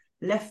she'd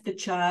left the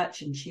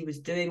church, and she was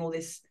doing all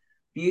this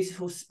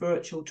beautiful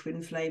spiritual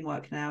twin flame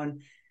work now.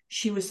 And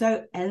she was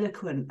so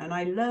eloquent, and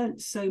I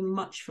learned so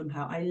much from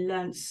her. I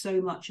learned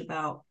so much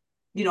about,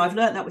 you know, I've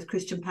learned that with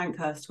Christian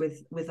Pankhurst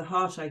with the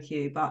Heart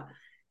IQ, but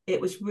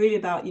it was really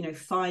about, you know,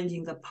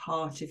 finding the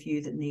part of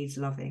you that needs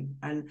loving.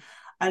 And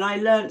I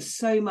learned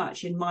so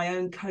much in my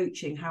own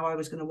coaching, how I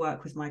was going to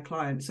work with my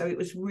clients. So it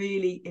was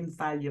really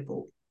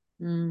invaluable.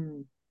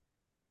 And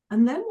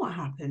then what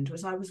happened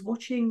was I was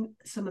watching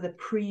some of the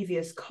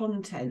previous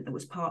content that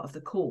was part of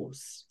the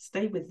course.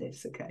 Stay with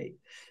this, okay?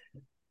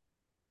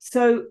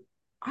 So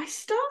I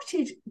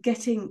started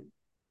getting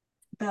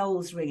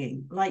bells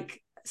ringing,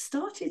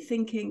 started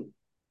thinking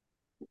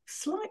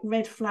slight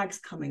red flags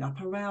coming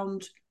up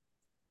around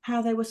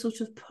how they were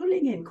sort of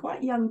pulling in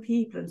quite young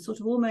people and sort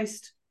of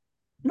almost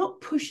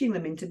not pushing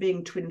them into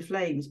being twin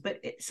flames,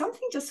 but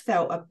something just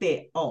felt a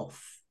bit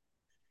off.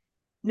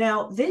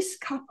 Now, this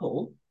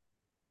couple,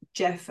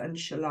 Jeff and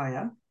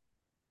Shalaya,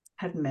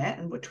 had met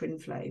and were twin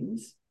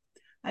flames.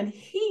 And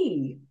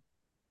he,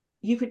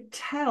 you could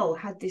tell,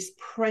 had this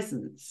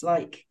presence,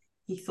 like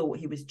he thought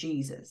he was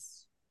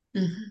Jesus.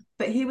 Mm-hmm.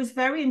 But he was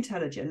very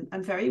intelligent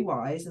and very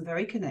wise and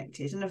very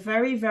connected and a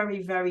very,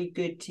 very, very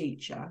good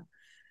teacher.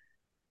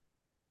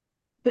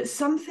 But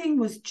something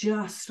was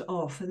just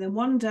off. And then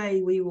one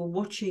day we were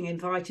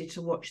invited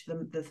to watch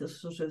the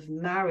sort of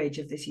marriage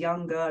of this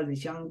young girl and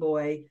this young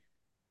boy.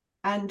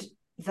 And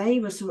they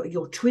were sort of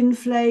your twin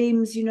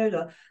flames, you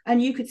know,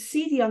 and you could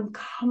see the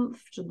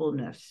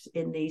uncomfortableness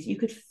in these. You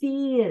could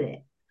feel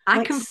it.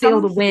 I can feel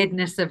the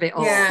weirdness of it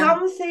all. Yeah.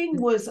 Something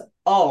was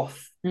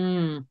off.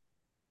 Mm.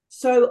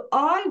 So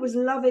I was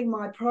loving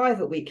my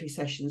private weekly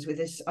sessions with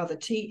this other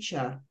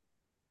teacher.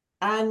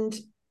 And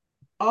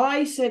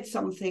I said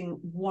something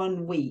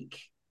one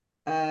week,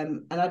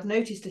 and I'd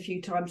noticed a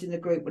few times in the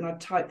group when I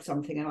typed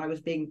something and I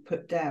was being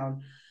put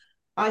down.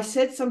 I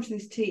said something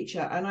to this teacher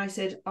and I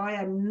said, I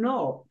am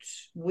not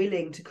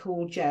willing to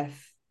call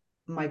Jeff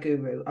my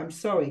guru. I'm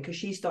sorry, because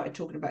she started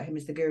talking about him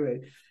as the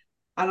guru.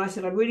 And I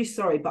said, I'm really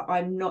sorry, but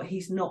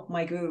he's not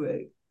my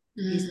guru.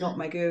 He's not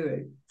my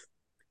guru.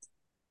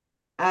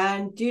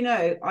 And, you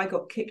know, I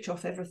got kicked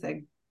off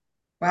everything.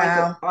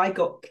 Wow. I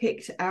got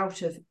kicked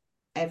out of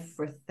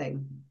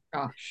everything.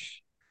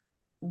 Gosh.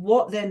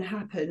 What then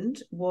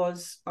happened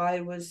was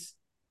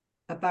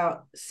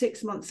about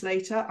 6 months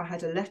later, I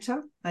had a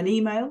letter, an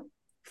email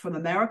from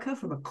America,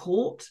 from a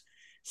court,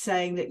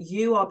 saying that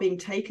you are being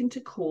taken to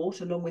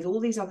court along with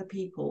all these other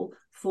people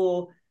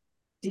for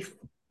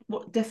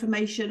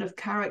defamation of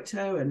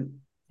character and,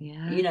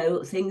 you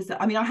know, things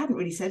that, I mean, I hadn't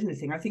really said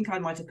anything. I think I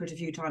might have put a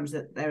few times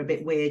that they're a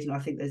bit weird, and I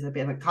think there's a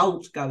bit of a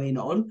cult going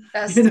on.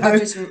 That's, you know, I've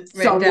just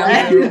written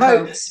down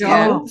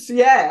cults,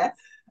 yeah.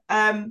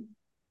 And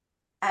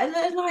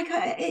then, like,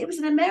 it was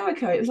in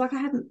America. It was like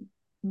I hadn't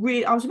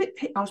really, I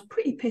was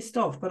pretty pissed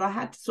off, but I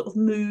had sort of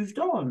moved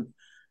on.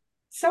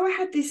 So I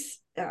had this,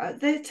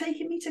 they're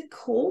taking me to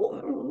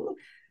court.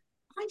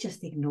 I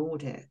just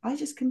ignored it. I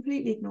just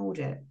completely ignored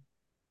it.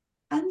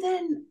 And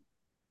then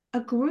a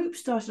group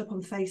started up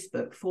on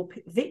Facebook for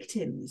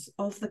victims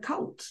of the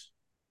cult.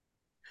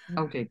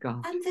 Oh, dear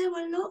God. And there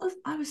were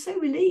I was so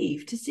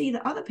relieved to see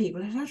that other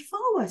people had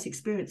far worse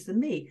experience than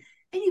me.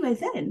 Anyway,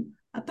 then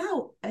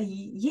about a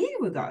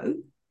year ago,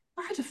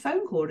 I had a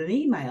phone call, an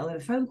email and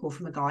a phone call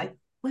from a guy.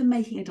 We're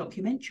making a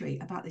documentary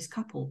about this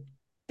couple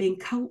being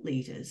cult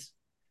leaders.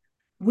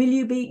 Will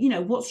you be, you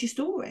know, what's your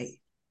story?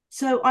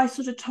 So I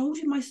sort of told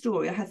him my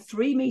story. I had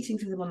 3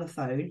 meetings with him on the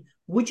phone.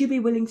 Would you be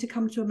willing to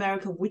come to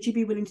America? Would you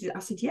be willing to do it? I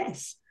said,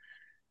 yes.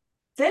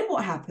 Then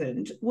what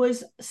happened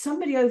was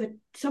someone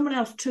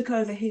else took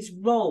over his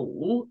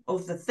role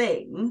of the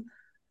thing,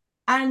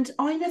 and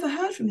I never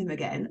heard from him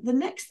again. The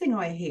next thing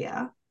I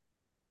hear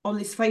on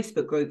this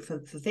Facebook group for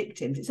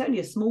victims, it's only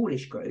a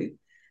smallish group,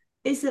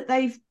 is that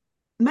they've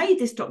made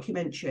this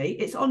documentary.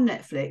 It's on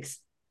Netflix.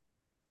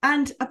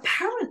 And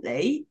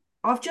apparently,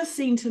 I've just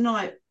seen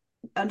tonight,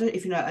 I don't know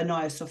if you know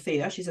Anaya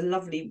Sophia. She's a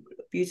lovely,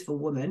 beautiful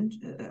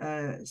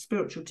woman,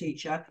 spiritual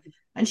teacher.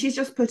 And she's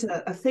just put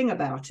a thing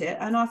about it.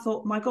 And I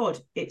thought, my God,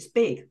 it's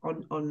big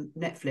on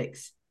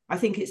Netflix. I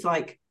think it's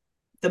like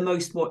the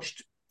most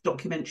watched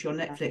documentary on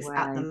Netflix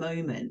at the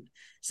moment.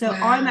 So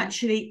I'm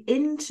actually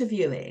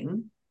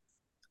interviewing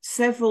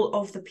several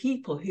of the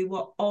people who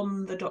were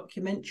on the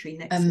documentary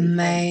next weekend.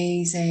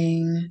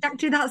 Amazing.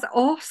 Shakti, that's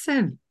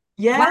awesome.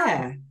 Yeah.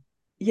 Wow.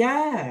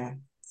 Yeah.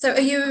 So are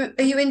you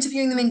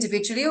interviewing them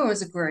individually or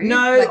as a group?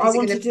 No, I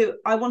want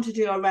to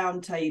do a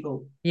round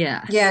table.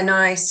 Yeah. Yeah,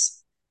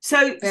 nice.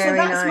 So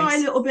that's my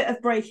little bit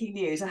of breaking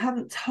news. I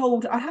haven't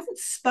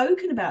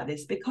spoken about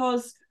this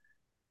because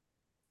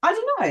I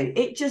don't know,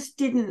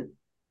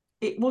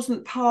 it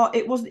wasn't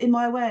in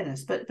my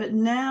awareness, but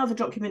now the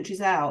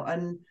documentary's out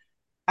and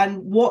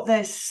what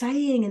they're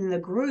saying in the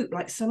group,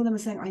 like some of them are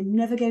saying, I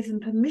never gave them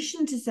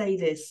permission to say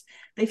this.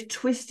 They've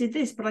twisted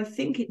this, but I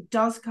think it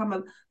does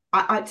come.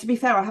 To be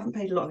fair, I haven't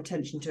paid a lot of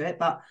attention to it,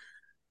 but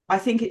I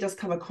think it does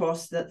come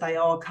across that they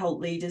are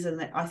cult leaders and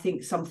that I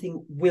think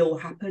something will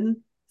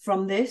happen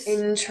from this.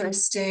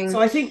 Interesting. So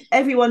I think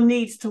everyone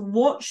needs to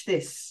watch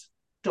this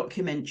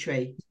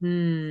documentary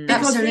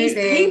because these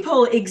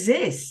people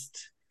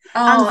exist.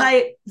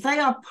 And they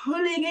are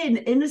pulling in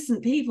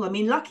innocent people. I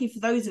mean, lucky for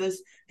those of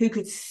us who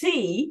could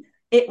see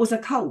it was a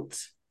cult.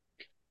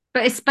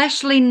 But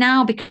especially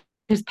now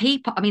because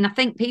people, I mean, I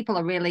think people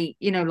are really,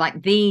 you know,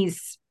 like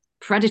these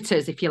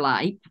predators, if you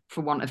like,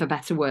 for want of a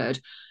better word,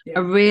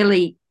 are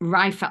really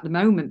rife at the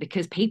moment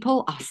because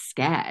people are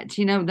scared.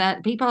 You know,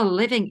 that people are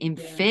living in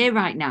fear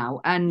right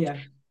now, and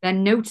they're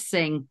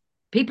noticing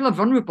people are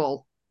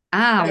vulnerable. We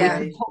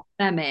can put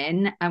them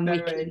in and we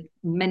can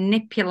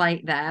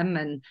manipulate them,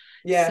 and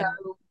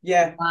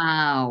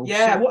wow.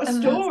 What a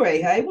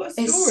story. Hey, what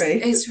a story.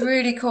 It's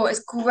really cool. It's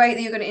great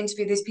that you're going to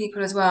interview these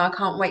people as well. I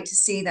can't wait to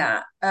see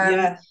that.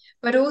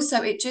 But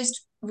also it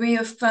just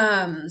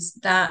reaffirms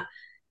that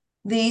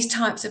these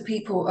types of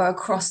people are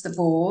across the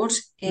board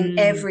in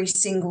every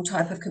single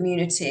type of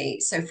community.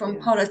 So from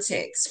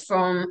politics,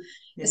 from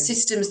the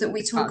systems that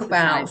we talk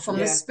about, from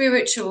the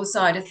spiritual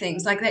side of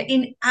things, like they're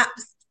in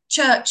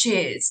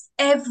churches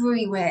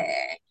everywhere.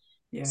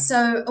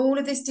 So all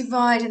of this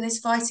divide and this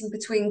fighting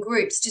between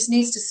groups just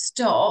needs to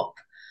stop.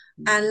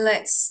 And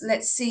let's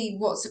see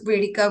what's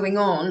really going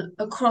on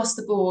across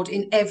the board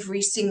in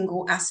every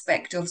single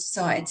aspect of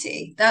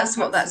society. That's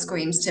what that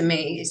screams to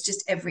me. It's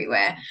just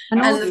everywhere.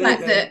 And the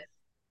fact that,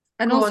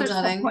 and also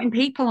stop putting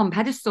people on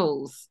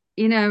pedestals,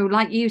 you know,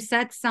 like you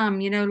said,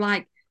 Sam, you know,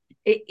 like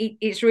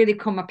it's really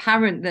come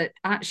apparent that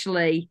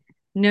actually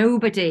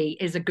nobody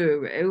is a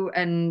guru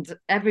and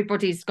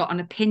everybody's got an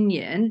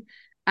opinion.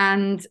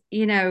 And,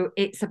 you know,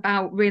 it's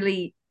about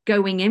really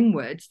going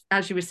inward,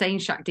 as you were saying,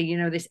 Shakti, you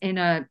know, this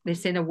inner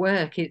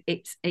work,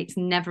 it's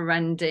never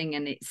ending,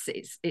 and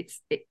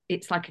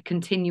it's like a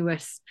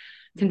continuous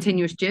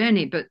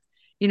journey. But,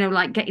 you know,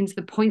 like getting to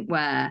the point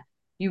where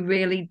you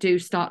really do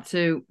start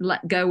to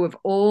let go of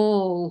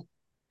all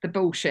the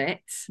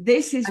bullshit.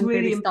 This is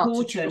really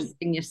important.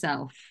 Trusting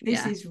yourself.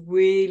 This is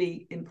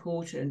really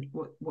important,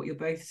 what you're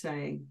both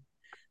saying,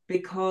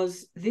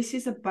 because this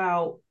is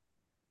about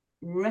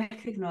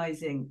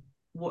recognizing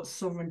what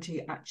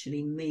sovereignty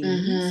actually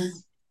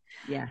means.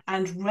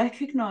 And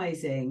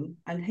recognizing,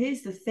 and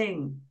here's the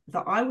thing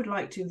that I would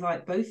like to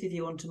invite both of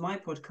you onto my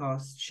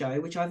podcast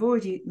show, which I've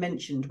already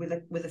mentioned with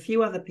a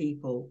few other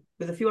people,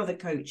 with a few other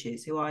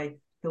coaches who I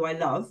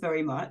love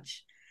very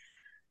much,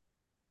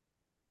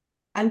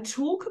 and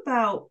talk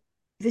about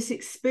this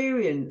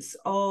experience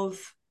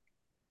of,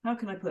 how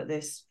can I put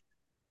this,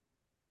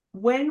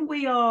 when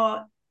we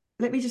are,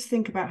 let me just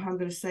think about how I'm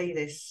going to say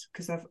this,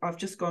 because I've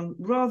just gone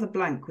rather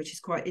blank, which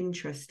is quite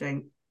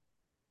interesting.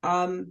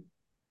 In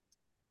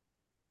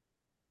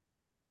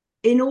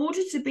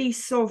order to be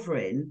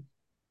sovereign,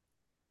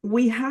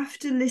 we have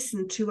to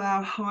listen to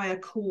our higher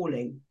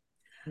calling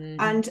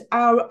and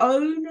our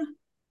own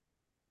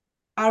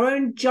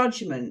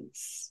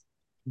judgments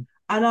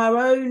and our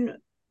own,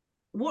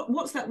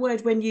 what's that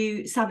word when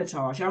you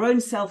sabotage, our own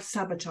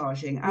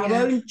self-sabotaging, our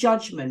own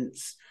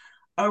judgments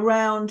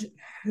around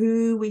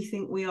who we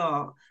think we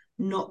are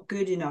not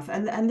good enough,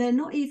 and they're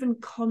not even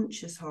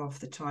conscious half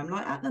the time.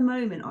 Like at the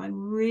moment,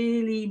 I'm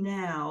really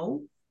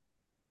now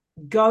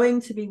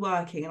going to be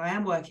working, and I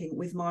am working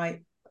with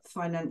my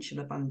financial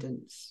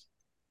abundance,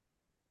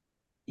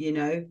 you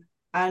know,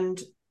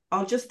 and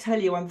I'll just tell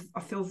you, I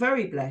feel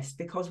very blessed,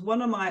 because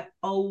one of my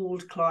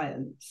old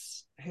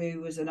clients,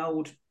 who was an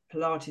old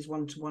Pilates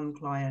one-to-one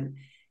client,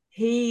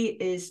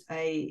 he's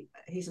an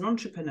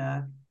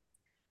entrepreneur,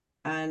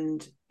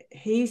 and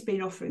he's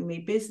been offering me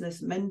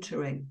business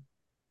mentoring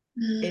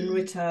in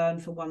return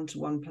for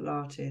one-to-one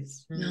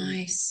Pilates.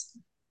 Nice.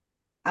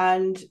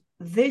 And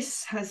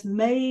this has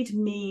made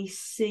me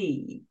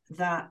see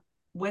that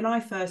when I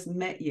first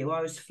met you,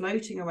 I was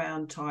floating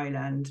around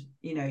Thailand,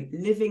 you know,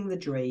 living the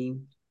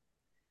dream,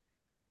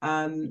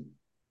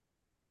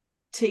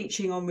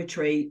 teaching on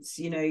retreats,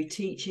 you know,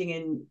 teaching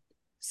in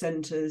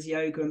centers,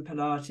 yoga and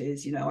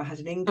Pilates, you know, I had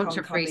an income such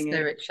a free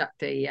spirit,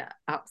 Shakti. Yeah,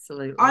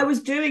 absolutely. I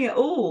was doing it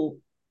all.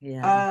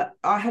 I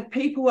had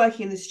people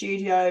working in the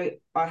studio,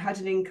 I had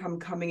an income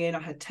coming in, I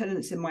had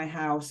tenants in my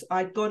house,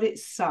 I got it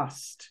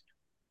sussed.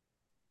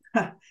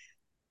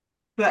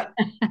 But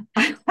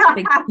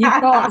you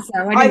thought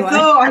so anyway. I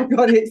thought I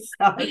got it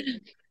sussed.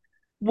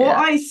 What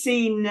I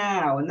see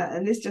now,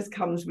 and this just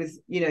comes with,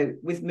 you know,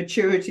 with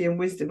maturity and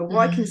wisdom, but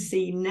what I can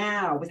see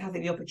now with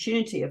having the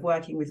opportunity of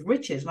working with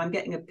Richard, and I'm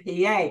getting a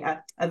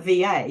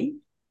VA.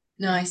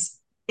 Nice.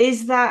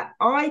 Is that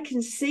I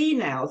can see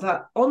now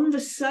that on the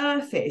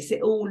surface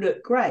it all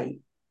looked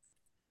great,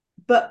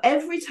 but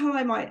every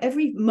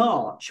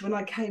March when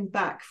I came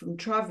back from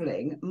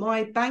traveling,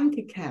 my bank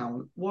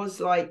account was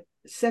like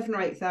 7,000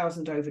 or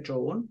 8,000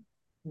 overdrawn,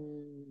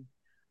 and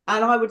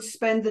I would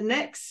spend the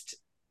next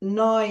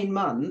 9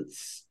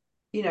 months,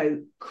 you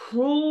know,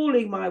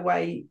 crawling my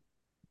way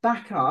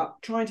back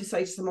up, trying to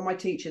say to some of my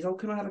teachers, "Oh,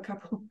 can I have a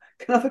couple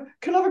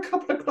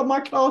of my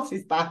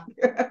classes back?"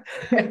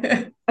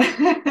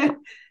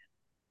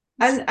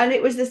 and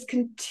it was this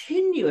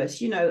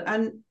continuous, you know,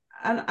 and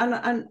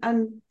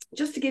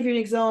just to give you an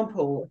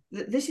example,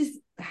 this is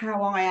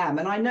how I am,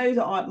 and I know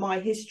that my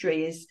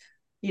history is,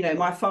 you know,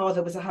 my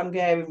father was a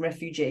Hungarian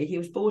refugee. He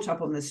was brought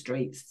up on the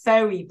streets,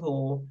 very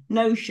poor,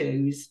 no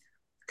shoes,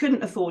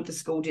 couldn't afford the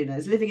school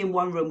dinners, living in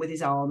one room with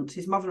his aunt,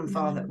 his mother and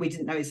father. We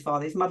didn't know his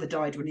father. His mother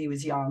died when he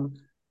was young,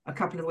 a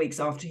couple of weeks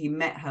after he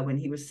met her when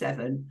he was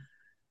 7.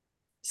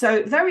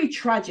 So very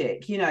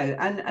tragic, you know,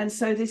 and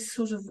so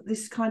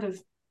this kind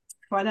of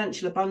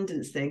financial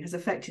abundance thing has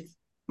affected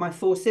my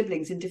 4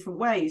 siblings in different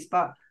ways.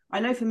 But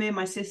I know for me and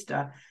my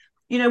sister,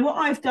 you know, what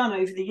I've done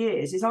over the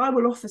years is I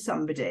will offer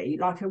somebody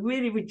like a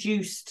really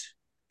reduced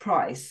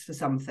price for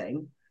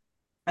something,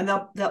 and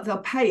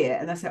they'll pay it,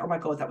 and they'll say, "Oh my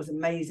God, that was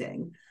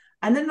amazing."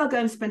 And then they'll go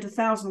and spend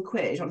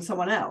 £1,000 on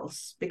someone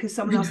else because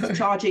someone else is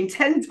charging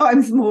 10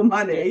 times more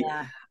money.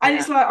 And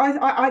it's like,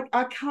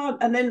 I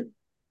can't. And then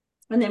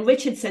And then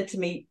Richard said to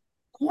me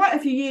quite a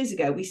few years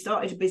ago, we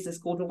started a business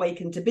called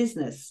Awaken to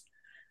Business.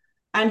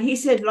 And he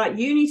said, like,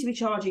 you need to be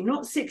charging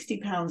not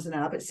 £60 an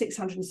hour, but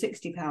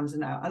 £660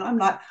 an hour. And I'm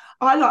like,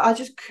 I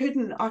just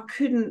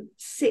couldn't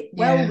sit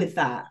well with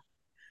that.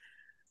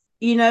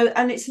 You know,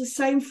 and it's the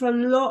same for a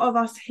lot of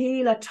us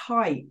healer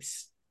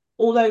types,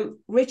 although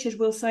Richard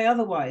will say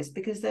otherwise,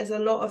 because there's a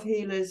lot of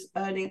healers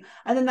earning.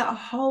 And then that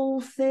whole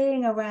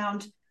thing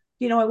around,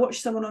 you know, I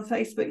watched someone on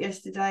Facebook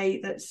yesterday,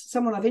 that's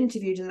someone I've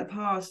interviewed in the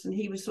past, and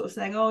he was sort of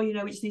saying, oh, you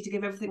know, we just need to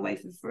give everything away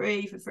for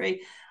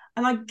free.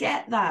 And I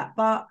get that,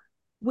 but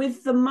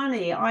with the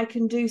money, I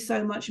can do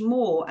so much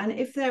more. And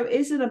if there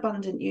is an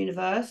abundant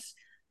universe,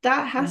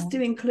 that has to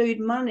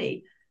include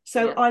money.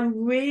 So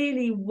I'm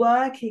really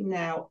working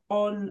now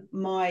on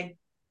my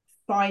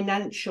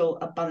financial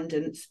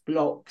abundance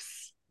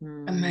blocks.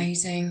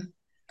 Amazing.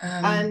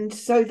 And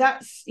so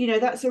that's, you know,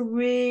 that's a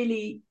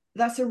really,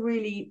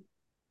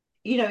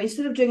 you know,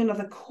 instead of doing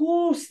another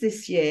course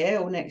this year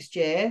or next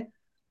year,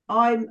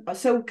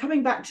 so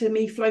coming back to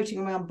me floating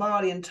around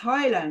Bali and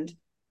Thailand,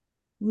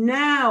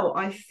 now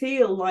I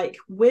feel like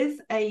with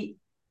a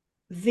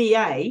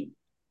VA,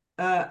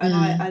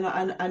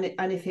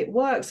 and if it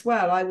works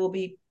well, I will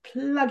be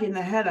plugging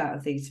the hell out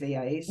of these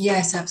VAs.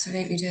 Yes,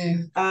 absolutely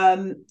do.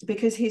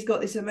 Because he's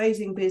got this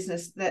amazing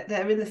business that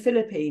they're in the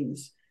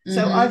Philippines.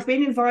 So I've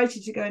been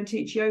invited to go and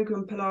teach yoga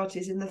and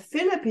Pilates in the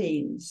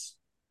Philippines.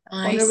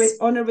 Nice.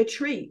 on a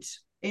retreat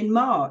in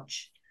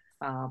March.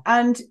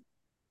 And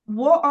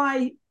what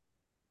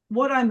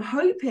I'm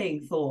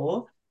hoping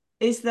for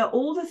is that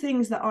all the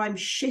things that I'm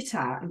shit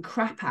at and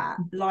crap at,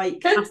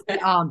 like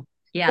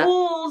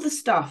all the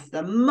stuff,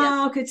 the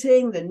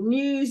marketing, the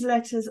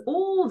newsletters,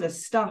 all the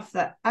stuff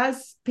that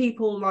as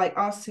people like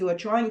us who are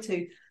trying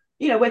to,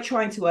 you know, we're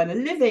trying to earn a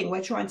living,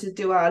 we're trying to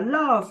do our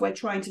love, we're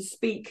trying to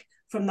speak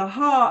from the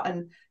heart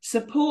and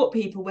support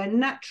people, we're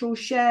natural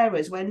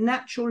sharers, we're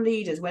natural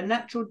leaders, we're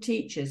natural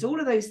teachers, all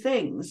of those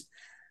things.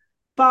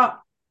 But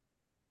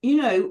you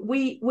know,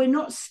 we're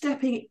not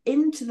stepping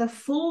into the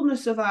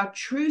fullness of our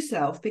true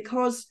self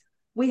because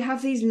we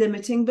have these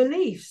limiting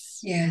beliefs.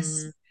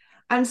 Yes.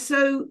 And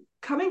so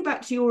coming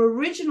back to your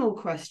original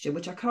question,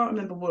 which I can't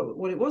remember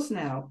what it was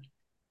now,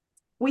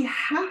 we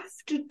have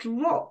to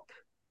drop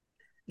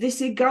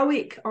this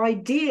egoic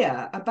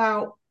idea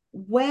about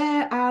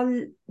where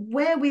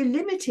we're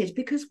limited,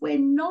 because we're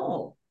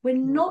not. We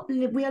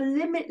are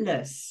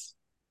limitless.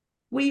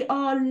 We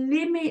are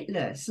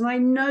limitless. And I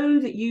know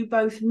that you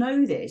both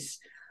know this.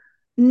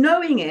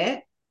 Knowing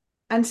it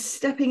and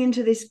stepping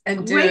into this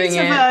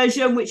greater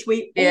version, which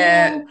we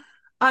all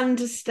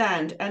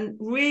understand. And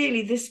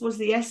really, this was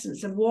the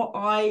essence of what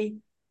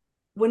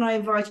when I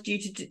invited you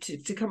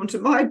to come onto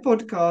my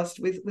podcast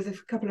with a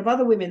couple of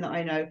other women that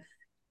I know,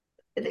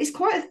 it's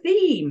quite a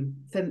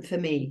theme for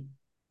me.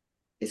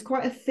 It's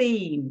quite a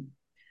theme.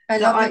 I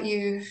love that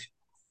you've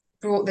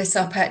brought this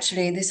up,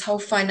 actually. This whole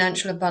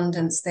financial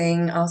abundance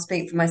thing, I'll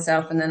speak for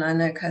myself and then I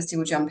know Kirsty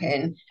will jump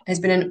in, has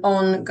been an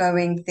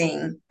ongoing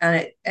thing,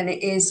 and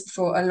it is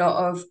for a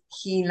lot of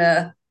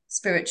healer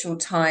spiritual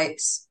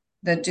types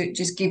that do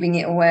just giving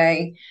it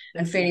away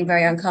and feeling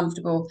very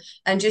uncomfortable.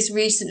 And just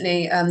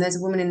recently there's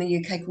a woman in the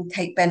UK called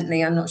Kate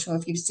Bentley. I'm not sure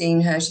if you've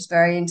seen her. She's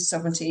very into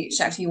sovereignty.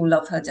 Shakti, you'll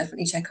love her.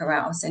 Definitely check her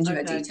out. I'll send you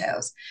her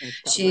details.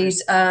 She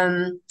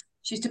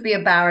used to be a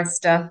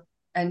barrister,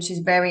 and she's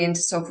very into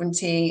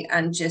sovereignty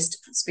and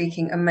just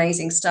speaking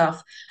amazing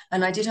stuff.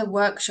 And I did a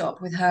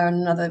workshop with her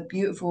and another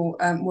beautiful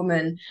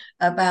woman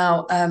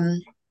about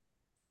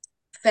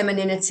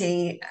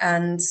femininity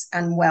and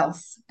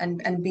wealth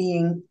and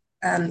being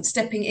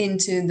stepping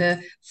into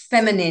the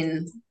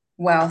feminine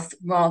wealth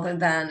rather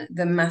than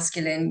the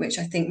masculine, which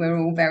I think we're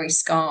all very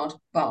scarred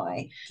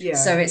by.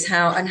 So it's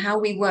how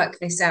we work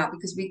this out,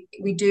 because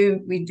we do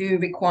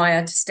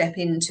require to step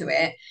into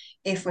it.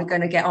 If we're going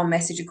to get our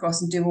message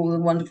across and do all the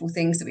wonderful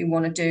things that we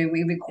want to do,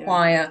 we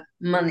require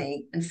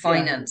money and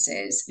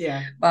finances.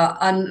 But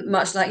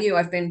much like you,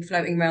 I've been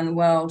floating around the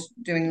world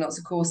doing lots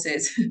of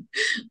courses,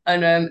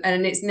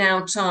 and it's now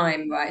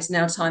time, right? It's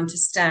now time to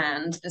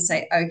stand and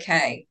say,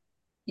 okay,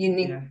 you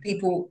need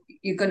people.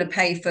 You're going to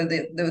pay for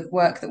the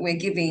work that we're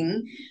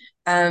giving.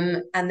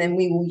 And then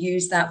we will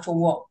use that for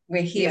what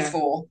we're here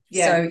for.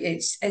 So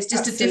it's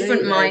just a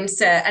different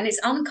mindset, and it's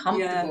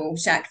uncomfortable,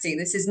 Shakti.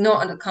 This is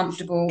not a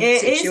comfortable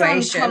situation.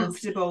 It is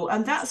uncomfortable,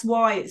 and that's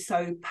why it's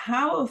so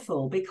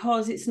powerful,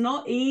 because it's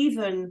not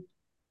even,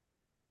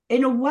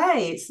 in a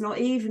way, it's not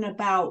even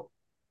about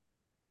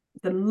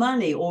the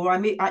money. Or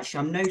I'm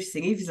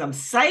noticing, even as I'm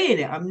saying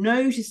it, I'm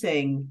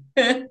noticing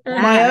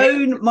my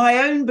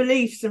own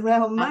beliefs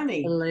around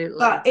money. Absolutely.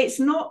 But it's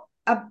not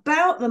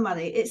about the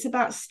money, it's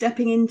about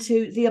stepping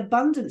into the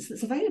abundance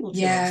that's available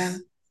to us,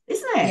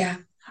 isn't it?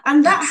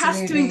 And that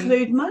has to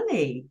include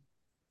money.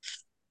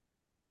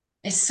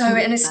 It's so,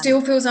 and it still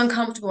feels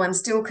uncomfortable and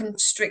still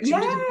constricted. We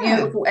did a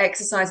beautiful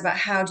exercise about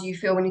how do you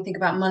feel when you think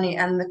about money,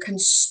 and the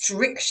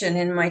constriction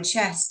in my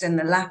chest and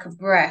the lack of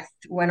breath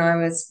when I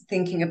was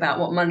thinking about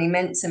what money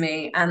meant to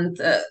me, and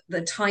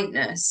the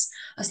tightness.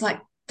 I was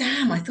like,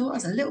 damn, I thought I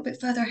was a little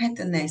bit further ahead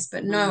than this,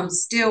 but no, I'm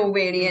still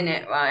really in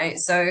it, right?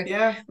 So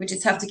we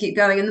just have to keep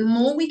going. And the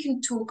more we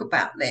can talk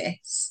about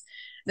this,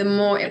 the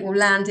more it will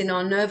land in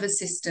our nervous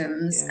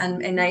systems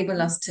and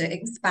enable us to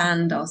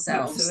expand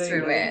ourselves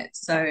through it.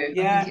 So I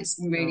think it's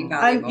really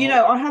valuable. And, you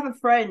know, I have a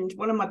friend,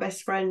 one of my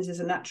best friends is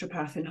a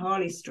naturopath in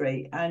Harley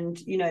Street. And,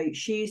 you know,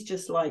 she's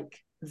just like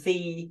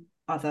the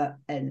other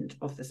end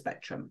of the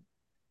spectrum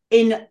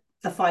in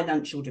the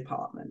financial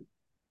department.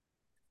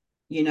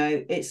 You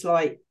know, it's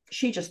like,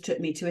 she just took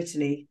me to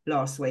Italy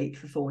last week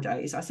for 4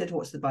 days. I said,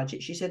 what's the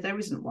budget? She said, there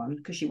isn't one,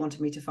 because she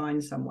wanted me to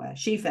find somewhere.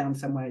 She found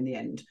somewhere in the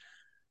end.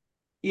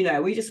 You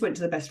know, we just went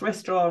to the best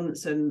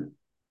restaurants, and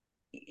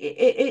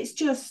it's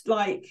just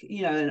like,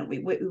 you know, and we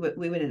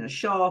went in a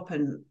shop,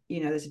 and,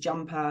 you know, there's a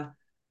jumper.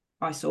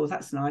 I saw,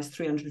 that's nice,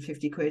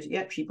 350 quid.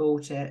 Yep, she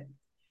bought it.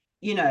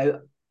 You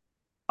know,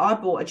 I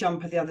bought a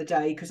jumper the other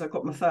day because I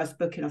got my first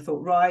booking. I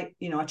thought, right,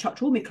 you know, I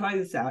chucked all my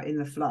clothes out in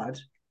the flood.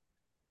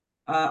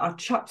 I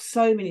chucked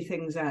so many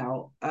things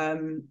out. I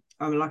mean,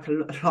 like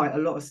a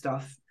lot of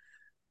stuff,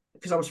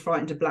 because I was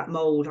frightened of black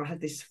mold. I had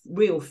this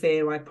real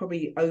fear. I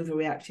probably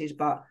overreacted,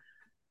 but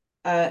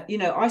you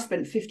know, I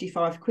spent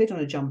 55 quid on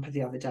a jumper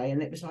the other day,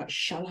 and it was like,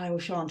 shall I or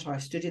shan't I? I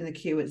stood in the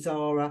queue at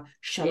Zara.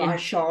 Shall I,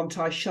 shan't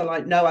I? Shall I?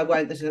 No, I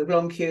won't. There's a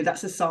long queue.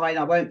 That's a sign.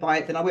 I won't buy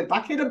it. Then I went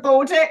back in and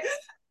bought it.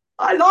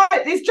 I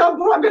like this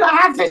jumper. I'm going to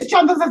have this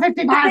jumper for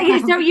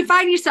 £50. So you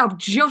find yourself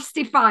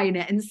justifying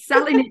it and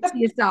selling it to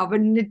yourself,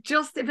 and the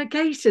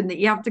justification that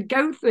you have to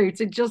go through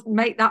to just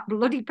make that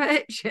bloody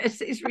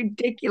purchase. It's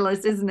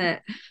ridiculous, isn't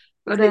it?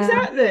 But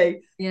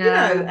exactly. You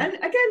know, and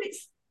again,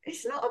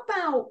 it's not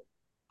about,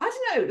 I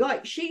don't know,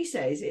 like she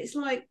says, it's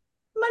like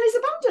money's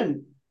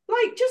abundant.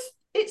 Like, just,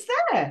 it's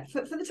there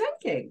for the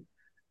taking.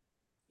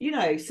 You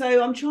know,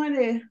 so I'm trying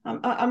to,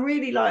 I'm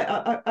really like,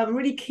 I'm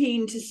really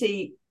keen to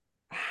see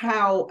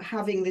how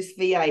having this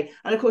VA,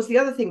 and of course the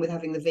other thing with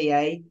having the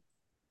VA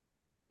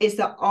is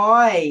that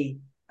I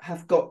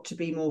have got to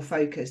be more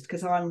focused,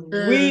 because I'm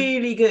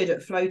really good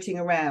at floating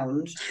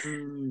around.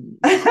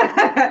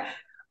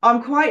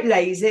 I'm quite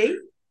lazy,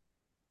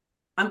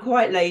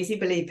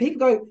 believe. People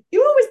go,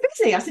 you're always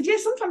busy. I said,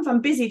 yes, sometimes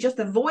I'm busy just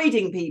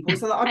avoiding people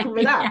so that I can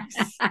relax.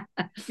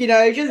 You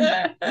know, just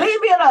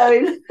leave me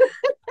alone.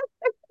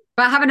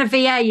 But having a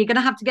VA, you're going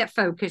to have to get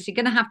focused. You're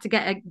going to have to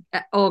get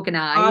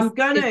organised. I'm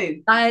going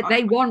to.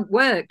 They want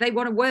work. They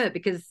want to work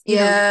because, you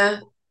know,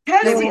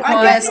 they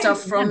require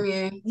stuff from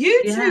you.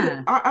 You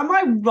two, am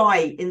I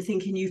right in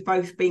thinking you've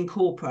both been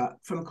corporate,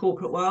 from a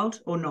corporate world,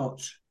 or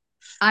not?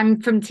 I'm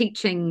from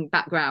teaching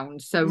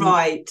background, so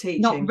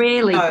teaching. Not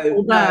really.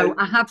 Although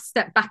I have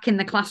stepped back in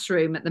the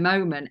classroom at the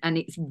moment, and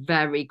it's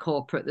very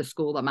corporate, the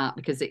school I'm at,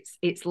 because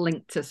it's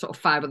linked to sort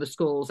of 5 other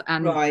schools,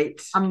 and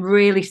I'm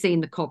really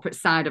seeing the corporate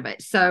side of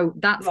it. So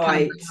that's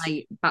kind of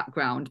my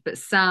background. But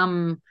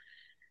Sam,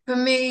 for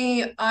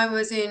me, I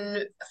was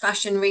in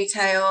fashion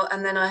retail,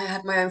 and then I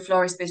had my own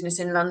florist business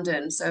in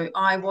London. So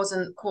I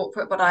wasn't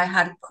corporate, but I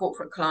had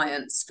corporate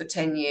clients for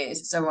 10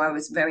 years. So I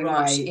was very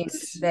much in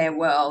their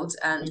world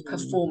and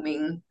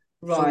performing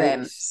for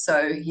them. So,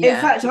 yeah.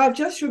 In fact, I've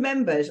just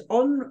remembered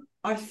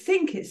I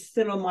think it's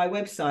still on my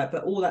website,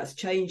 but all that's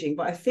changing.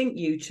 But I think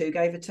you two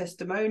gave a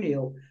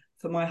testimonial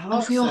for my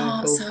heart circle.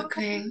 Heart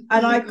circling.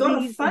 And I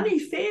got a funny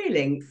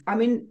feeling. I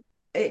mean,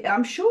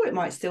 I'm sure it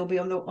might still be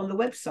on the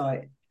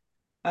website.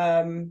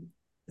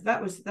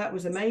 That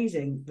was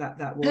amazing.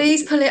 That was.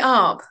 Please pull it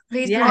up.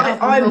 Please pull it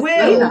up. I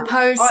will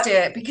post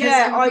it, because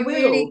I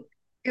will.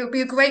 It would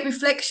be a great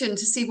reflection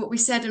to see what we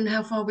said and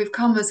how far we've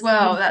come as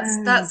well.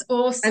 That's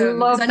awesome. I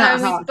love that. I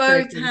know we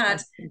both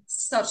had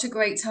such a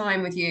great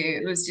time with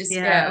you. It was just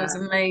it was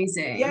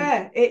amazing.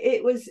 Yeah,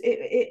 it was.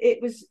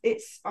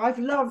 I've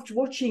loved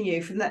watching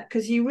you from that,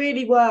 because you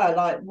really were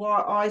like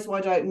eyes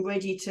wide open,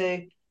 ready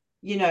to.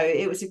 You know,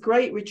 it was a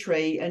great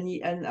retreat, and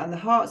the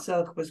heart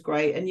circle was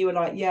great, and you were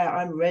like, yeah,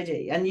 I'm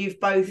ready. And you've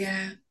both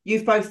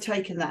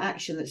taken that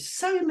action that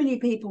so many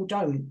people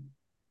don't.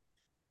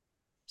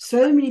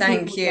 So many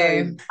Thank you.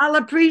 Don't. I'll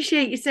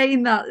appreciate you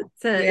saying that.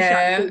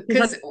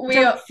 Because we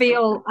don't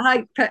feel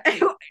I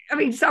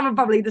mean, some are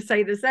probably to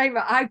say the same,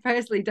 but I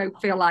personally don't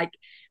feel like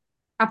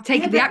I've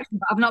taken the action,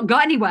 but I've not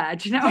got anywhere.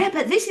 Do you know? Yeah,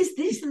 but this is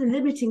the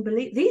limiting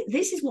belief.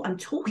 This is what I'm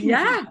talking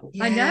about.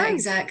 Yeah, I know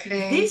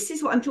exactly. This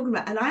is what I'm talking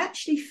about, and I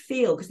actually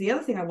feel, because the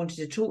other thing I wanted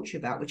to talk to you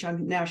about, which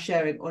I'm now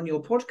sharing on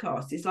your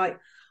podcast, is like,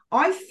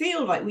 I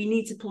feel like we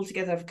need to pull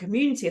together a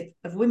community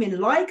of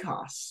women like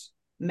us,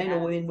 men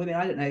or women,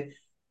 I don't know,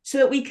 so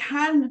that we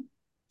can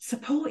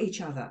support each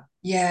other.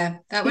 Yeah,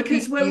 that would be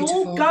beautiful. Because we're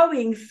all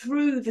going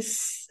through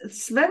this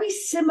very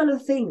similar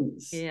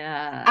things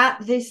at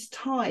this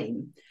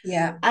time.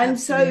 Yeah, and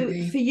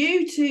absolutely. So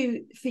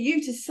for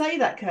you to say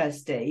that,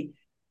 Kirsty,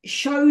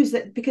 shows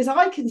that, because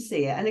I can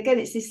see it. And again,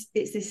 it's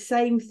this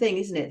same thing,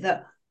 isn't it?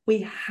 That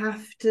we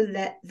have to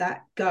let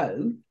that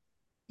go.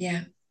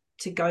 Yeah.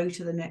 To go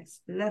to the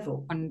next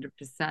level.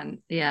 100%.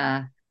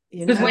 Yeah.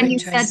 Because when you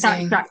said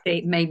that, Shakti,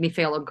 it made me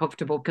feel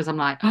uncomfortable, because I'm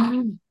like,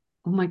 oh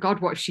my God,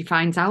 what if she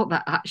finds out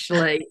that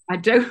actually I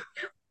don't?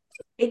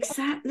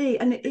 Exactly.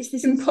 And it's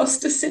this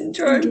Imposter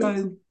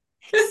syndrome.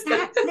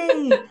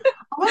 Exactly. I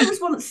was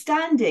once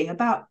standing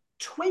about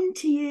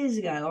 20 years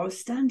ago. I was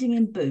standing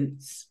in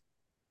Boots,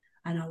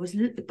 and I was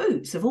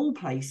Boots of all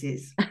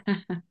places,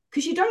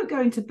 because you don't go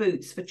into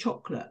Boots for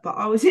chocolate, but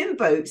I was in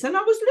Boots and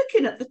I was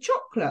looking at the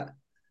chocolate.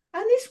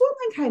 And this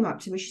woman came up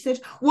to me. She said,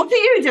 "What are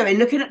you doing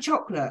looking at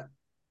chocolate?"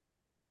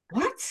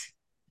 What?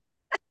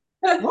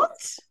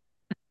 What?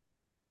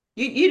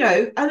 You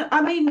know, and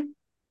I mean,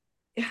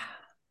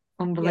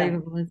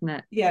 Unbelievable, isn't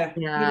it? yeah,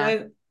 you Yeah.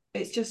 know,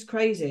 it's just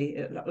crazy,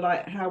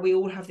 like how we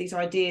all have these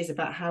ideas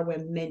about how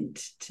we're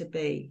meant to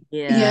be.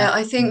 Yeah, Yeah.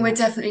 I think we're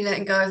definitely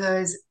letting go of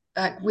those.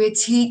 Like we're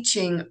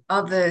teaching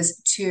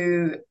others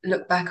to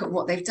look back at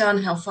what they've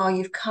done, how far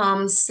you've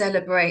come,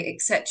 celebrate,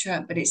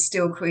 etc. But it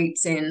still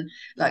creeps in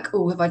like,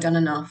 oh, have I done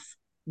enough?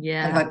 Have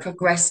Yeah. I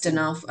progressed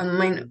enough? And I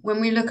mean,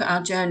 when we look at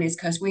our journeys,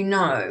 because we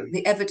know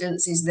the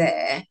evidence is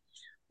there,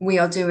 we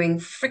are doing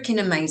freaking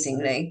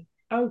amazingly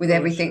Oh with gosh.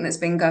 everything that's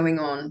been going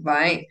on,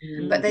 right?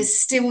 But Mm. there's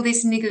still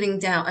this niggling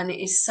doubt, and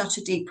it is such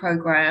a deep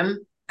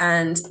program.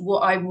 And what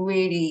I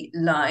really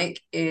like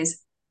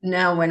is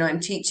now when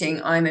I'm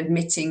teaching, I'm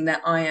admitting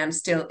that I am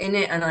still in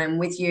it and I'm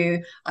with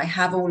you. I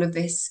have all of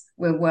this.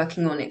 We're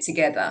working on it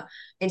together.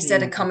 Instead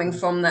Yeah. of coming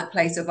from that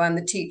place of I'm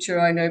the teacher,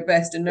 I know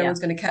best, and no Yeah.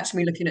 one's going to catch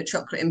me looking at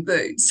chocolate in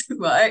Boots,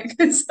 right?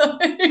 So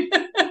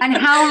And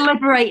how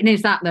liberating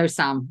is that though,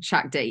 Sam,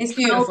 Shakti? it's How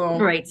beautiful.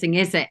 liberating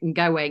is it? And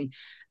going,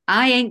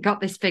 I ain't got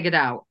this figured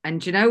out.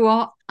 And do you know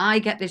what? I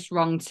get this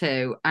wrong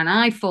too. And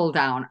I fall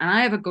down and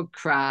I have a good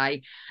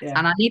cry. Yeah.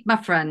 And I need my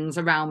friends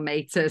around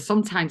me to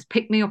sometimes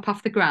pick me up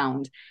off the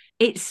ground.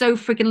 It's so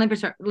freaking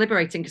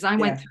liberating because I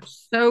went Yeah. through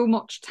so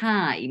much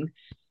time,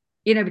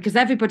 you know, because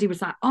everybody was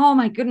like, "Oh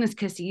my goodness,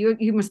 Kirsty,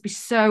 you must be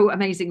so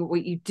amazing at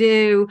what you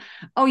do.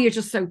 Oh, you're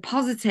just so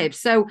positive."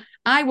 So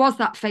I was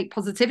that fake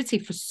positivity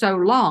for so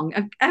long.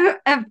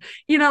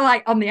 You know,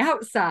 like on the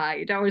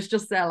outside, I was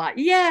just there, like,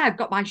 "Yeah, I've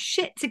got my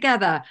shit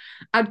together."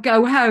 I'd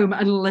go home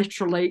and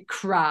literally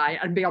cry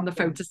and be on the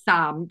phone to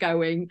Sam,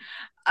 going,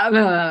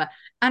 "Ugh."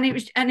 And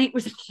it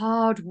was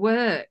hard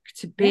work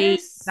to be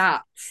Yes.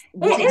 that. It's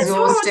What It you is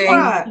hard exhausting.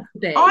 work. to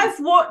be. I've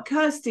watched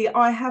Kirsty,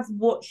 I have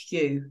watched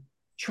you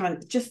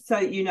just so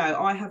you know,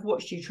 I have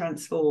watched you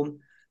transform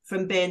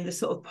from being the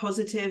sort of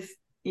positive,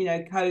 you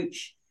know,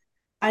 coach.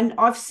 And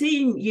I've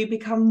seen you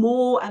become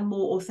more and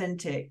more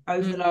authentic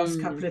over the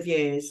last couple Mm. of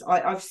years.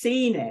 I've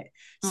seen it.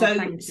 Oh, So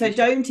thank you. so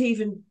don't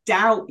even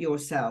doubt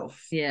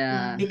yourself,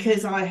 Yeah.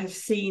 because I have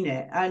seen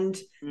it. And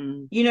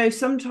Mm. you know,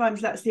 sometimes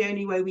that's the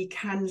only way we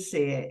can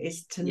see it,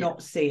 is to Yeah.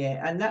 not see it.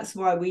 And that's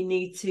why we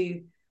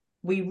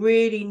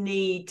really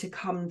need to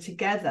come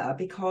together,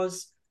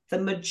 because the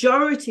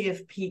majority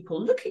of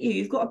people, look at you,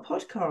 you've got a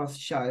podcast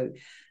show.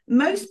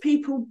 Most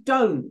people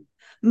don't.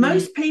 Mm.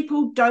 Most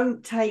people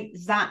don't take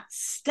that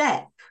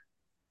step.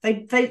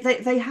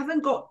 They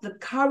haven't got the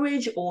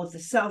courage or the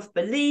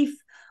self-belief.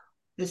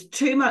 There's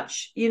too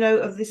much, you know,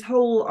 of this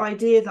whole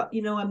idea that,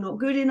 you know, I'm not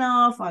good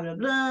enough, I'm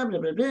blah, blah, blah,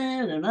 blah,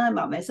 blah, blah, I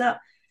might mess up.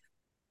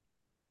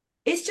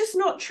 It's just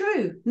not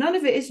true. None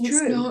of it is It's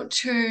true. not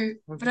true.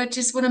 But I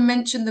just want to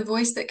mention the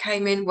voice that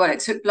came in. Well,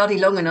 it took bloody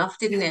long enough,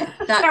 didn't it?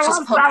 That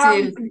just popped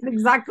in.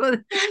 Exactly.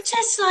 I'm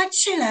just like,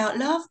 chill out,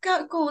 love.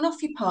 Go on,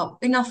 off you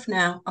pop. Enough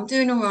now. I'm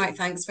doing all right,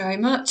 thanks very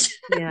much.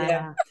 Yeah.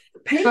 Yeah.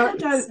 People But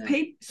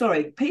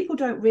don't, people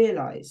don't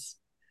realize.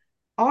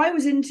 I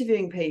was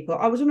interviewing people.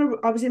 I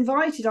was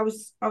invited. I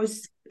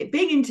was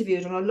being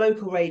interviewed on a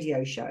local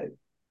radio show.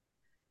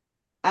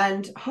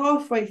 And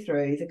halfway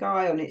through, the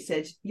guy on it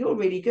said, "You're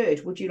really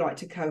good. Would you like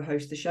to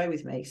co-host the show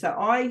with me?" So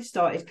I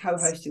started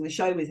co-hosting the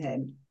show with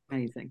him.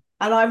 amazing.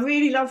 And I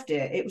really loved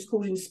it. It was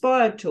called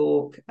Inspired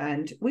Talk.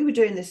 And we were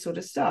doing this sort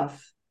of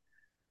stuff.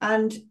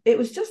 And it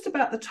was just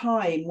about the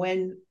time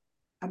when,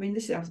 I mean,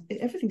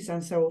 everything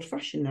sounds so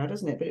old-fashioned now,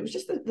 doesn't it? But it was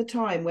just the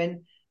time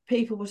when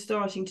people were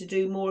starting to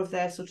do more of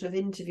their sort of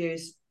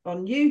interviews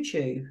on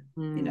YouTube,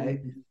 you know.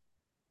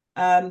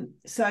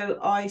 So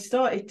I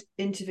started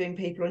interviewing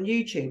people on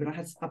YouTube, and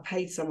I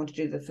paid someone to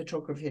do the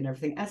photography and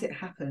everything. As it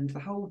happened, the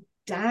whole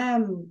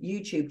damn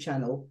YouTube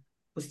channel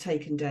was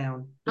taken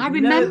down. I No,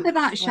 remember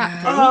that,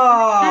 Shakti.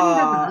 Wow.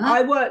 I remember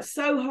I that. worked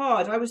so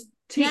hard. I was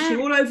Yeah.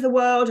 teaching all over the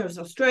world. I was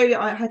in Australia.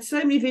 I had so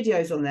many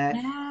videos on there. The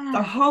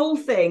Yeah. whole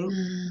thing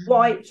Mm.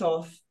 wiped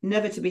off,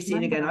 never to be I seen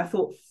remember again. I that.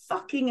 thought,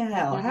 fucking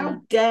hell, Yeah.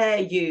 how dare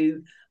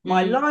you?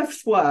 My Mm.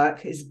 life's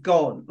work is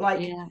gone.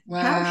 Like, Yeah.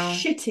 how Wow.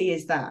 shitty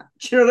is that?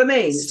 Do you know what I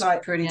mean? It's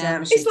pretty Yeah.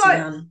 damn shitty,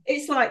 hun.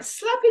 It's like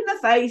slap in the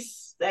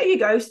face. There you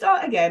go,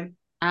 start again.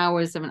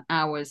 Hours and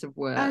hours of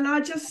work. And I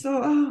just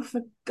thought, oh,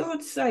 for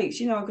God's sakes,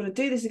 you know, I've got to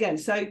do this again.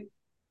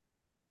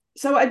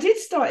 So I did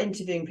start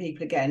interviewing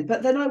people again,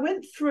 but then I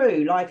went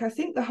through, like, I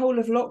think the whole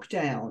of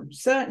lockdown,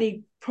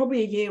 certainly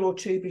probably a year or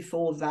two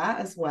before that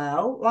as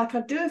well. Like,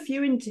 I'd do a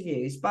few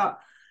interviews, but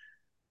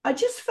I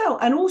just felt,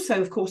 and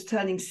also, of course,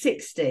 turning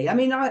 60. I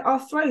mean, I'll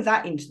throw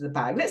that into the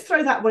bag. Let's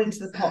throw that one into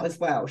the pot as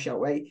well, shall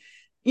we?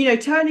 You know,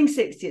 turning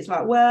 60, it's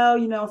like, well,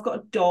 you know, I've got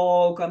a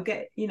dog. I'm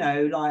getting, you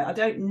know, like, I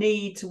don't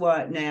need to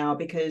work now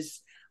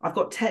because I've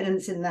got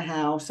tenants in the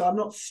house, so I'm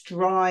not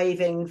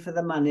striving for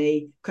the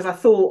money, because I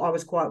thought I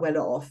was quite well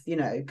off,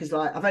 because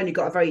like I've only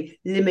got a very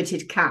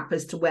limited cap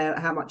as to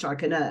how much I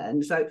can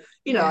earn. So,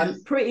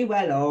 I'm pretty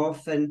well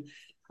off, and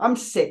I'm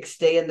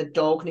 60 and the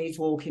dog needs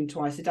walking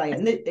twice a day.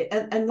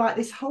 And like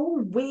this whole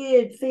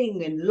weird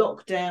thing in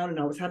lockdown, and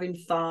I was having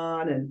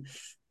fun, and,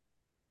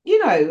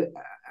 I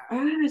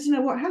don't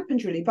know what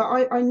happened really,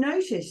 but I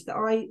noticed that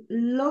I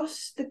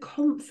lost the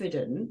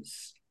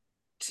confidence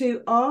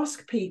to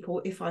ask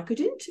people if I could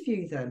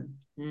interview them.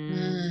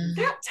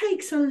 That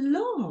takes a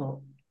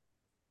lot.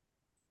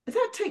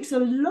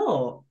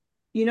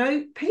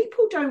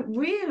 People don't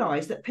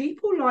realize that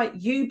people like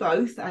you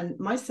both and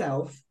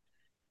myself,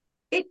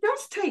 it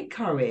does take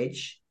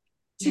courage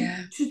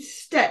to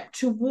step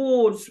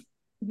towards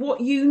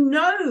what you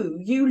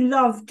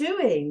love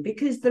doing,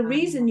 because the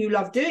reason you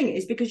love doing it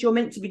is because you're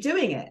meant to be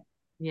doing it.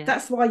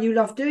 That's why you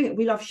love doing it.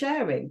 We love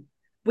sharing.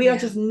 We are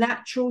just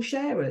natural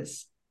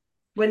sharers.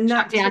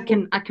 Shakti, I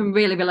can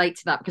really relate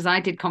to that, because I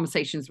did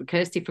conversations with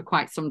Kirsty for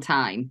quite some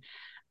time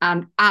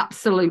and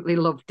absolutely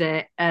loved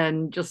it,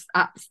 and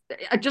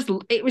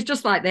it was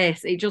just like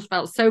this. It just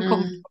felt so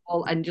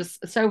comfortable and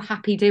just so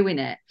happy doing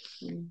it.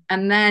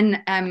 And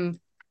then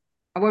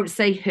I won't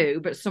say who,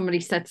 but somebody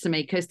said to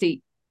me,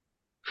 Kirsty,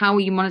 how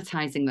are you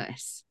monetizing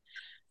this?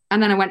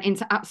 And then I went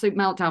into absolute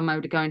meltdown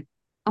mode of going,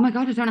 oh my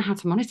God, I don't know how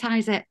to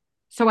monetize it.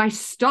 So I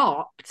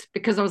stopped,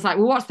 because I was like,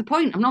 well, what's the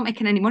point? I'm not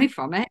making any money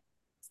from it.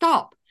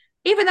 Stop.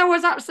 Even though I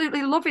was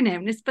absolutely loving it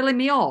and it's filling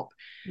me up.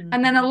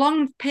 And then a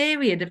long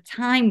period of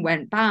time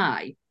went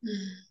by.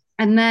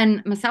 And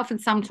then myself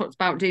and Sam talked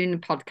about doing a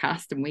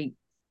podcast, and we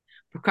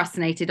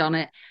procrastinated on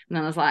it. And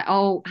then I was like,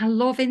 oh, I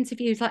love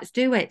interviews. Let's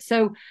do it.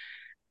 So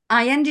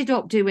I ended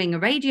up doing a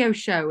radio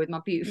show with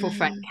my beautiful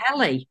friend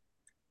Kelly.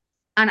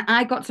 And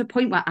I got to a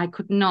point where I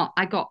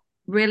got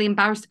really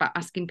embarrassed about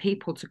asking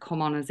people to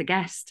come on as a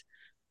guest.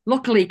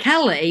 Luckily,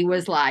 Kelly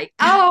was like,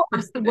 oh,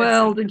 that's the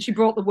world. And she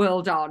brought the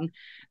world on.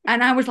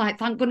 And I was like,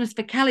 thank goodness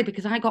for Kelly,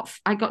 because I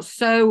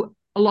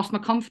lost my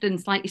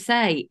confidence, like you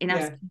say, in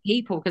asking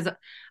people, because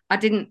I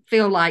didn't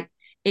feel like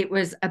it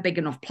was a big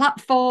enough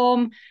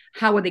platform.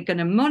 How are they going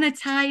to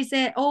monetize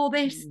it? All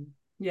this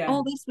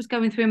was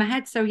going through my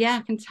head. So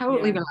I can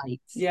totally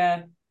relate.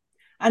 Yeah.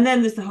 And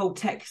then there's the whole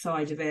tech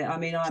side of it. I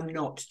mean, I'm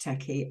not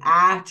techie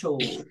at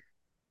all.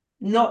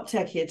 Not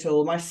techie at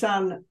all. My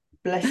son,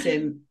 bless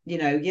him,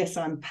 yes,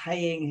 I'm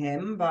paying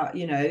him, but,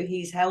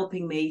 he's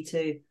helping me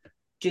to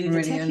do the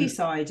techie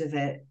side of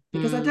it,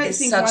 because I don't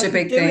think I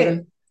could do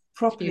it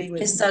properly.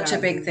 It's such a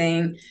big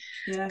thing.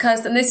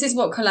 Kirsten, this is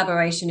what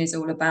collaboration is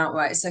all about,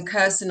 right? So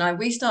Kirsten and I,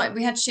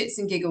 we had shits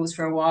and giggles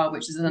for a while,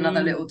 which is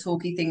another little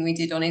talky thing we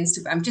did on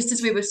Instagram, just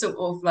as we were sort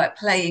of like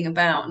playing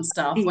about and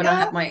stuff when I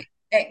had my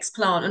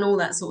ex-plant and all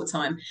that sort of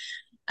time.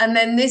 And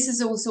then this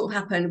has all sort of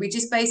happened. We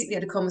just basically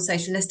had a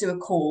conversation, let's do a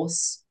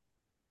course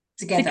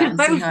together, because and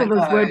both see how of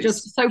us were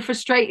just so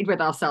frustrated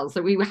with ourselves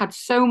that we had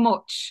so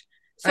much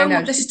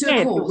let's just do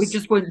a course. But we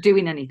just weren't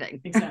doing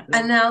anything. Exactly.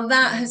 And now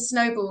that has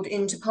snowballed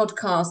into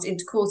podcasts,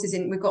 into courses.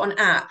 We've got an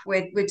app.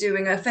 We're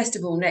doing a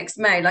festival next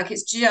May. Like,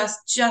 it's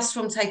just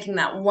from taking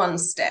that one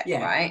step,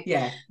 right?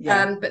 Yeah.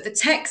 But the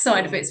tech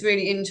side of it's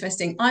really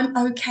interesting. I'm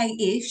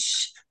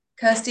okay-ish.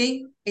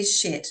 Kirsty is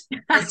shit.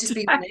 Let's just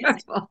be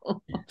honest.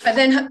 But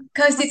then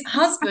Kirsty's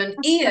husband,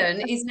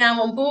 Ian, is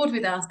now on board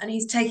with us, and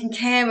he's taking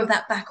care of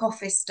that back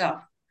office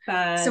stuff.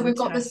 Fantastic. So we've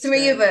got the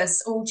three of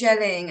us all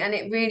gelling, and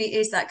it really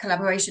is that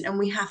collaboration, and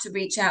we have to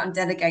reach out and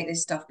delegate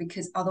this stuff,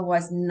 because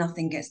otherwise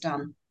nothing gets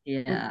done.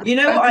 You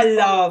know what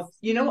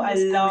I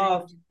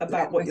love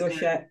about what you're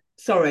sharing?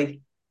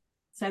 Sorry.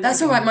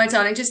 That's all right, my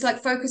darling. Just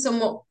like focus on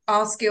what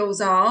our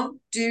skills are,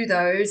 do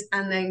those,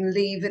 and then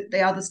leave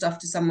the other stuff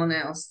to someone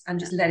else, and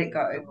just let it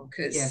go,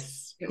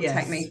 because it will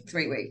take me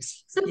 3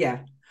 weeks.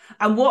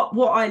 And what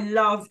I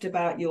loved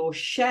about your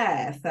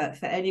share,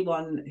 for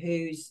anyone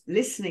who's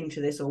listening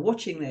to this or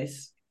watching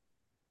this,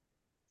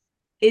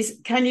 is,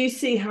 can you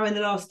see how in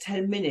the last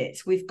 10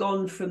 minutes we've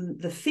gone from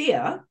the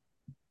fear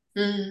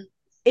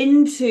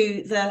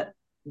into the,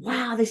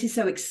 wow, this is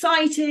so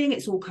exciting,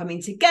 it's all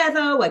coming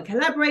together, we're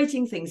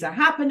collaborating, things are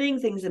happening,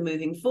 things are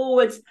moving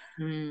forwards.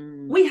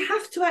 We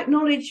have to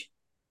acknowledge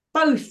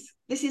both.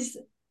 This is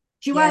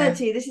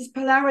duality, this is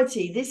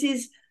polarity, this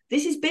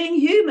is being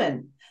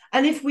human.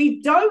 And if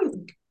we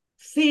don't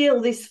feel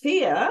this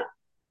fear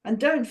and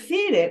don't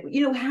feel it,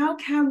 how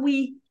can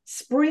we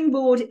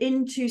springboard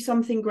into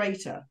something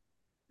greater?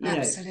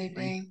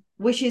 Absolutely.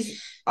 Which is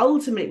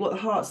ultimately what the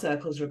heart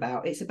circles are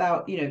about. It's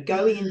about,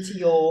 going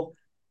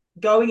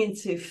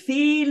into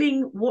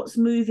feeling what's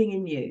moving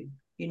in you.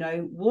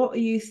 What are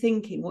you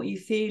thinking? What are you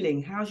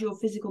feeling? How's your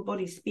physical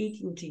body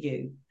speaking to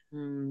you?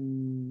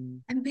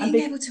 And being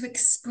able to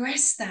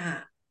express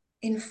that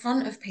in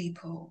front of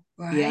people,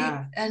 right?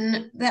 Yeah.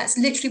 And that's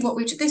literally what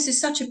this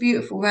is such a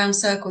beautiful round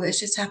circle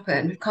that's just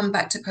happened. We've come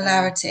back to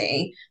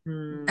polarity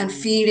and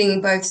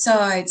feeling both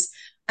sides,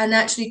 and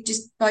actually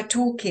just by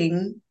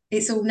talking,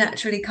 it's all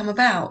naturally come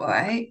about,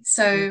 right?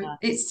 So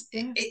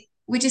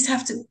we just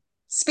have to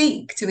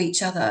speak to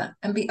each other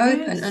and be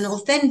open and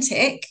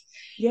authentic,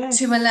 Yes.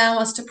 to allow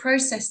us to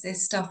process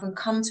this stuff and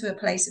come to a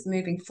place of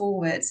moving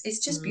forwards.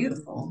 It's just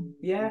beautiful.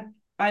 Yeah.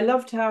 I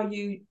loved how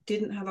you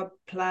didn't have a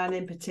plan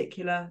in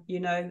particular, you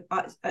know.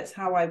 That's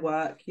how I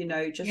work, you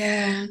know,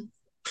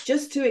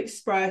 just to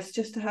express,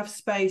 just to have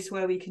space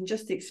where we can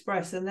just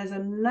express. And there's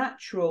a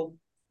natural,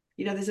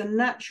 you know, there's a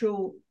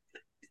natural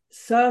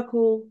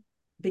circle,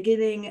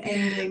 beginning,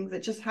 ending,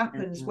 that just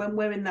happens when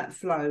we're in that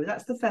flow.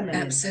 That's the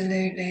feminine.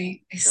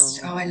 Absolutely.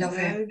 I love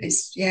it.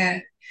 It's Oh,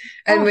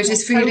 and we're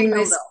just feeling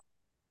this up.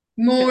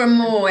 more and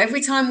more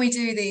every time we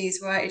do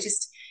these, right?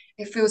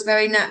 It feels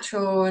very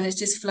natural and it's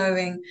just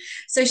flowing.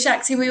 So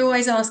Shakti, we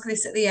always ask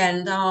this at the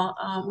end.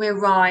 We're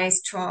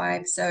Rise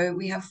Tribe, so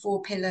we have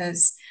 4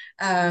 pillars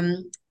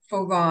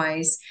for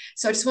Rise.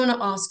 So I just want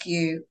to ask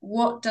you,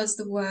 what does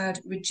the word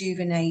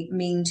rejuvenate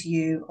mean to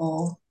you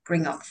or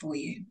bring up for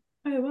you?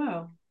 Oh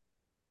wow.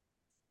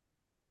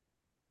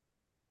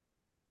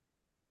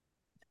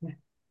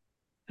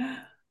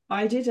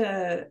 I did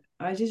a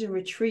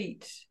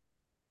retreat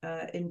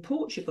in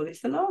Portugal. It's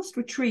the last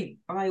retreat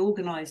I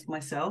organised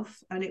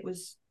myself, and it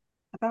was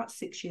about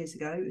 6 years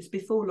ago. It was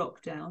before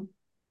lockdown.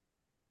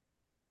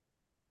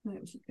 No,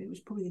 it was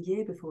probably the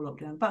year before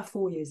lockdown, about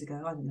 4 years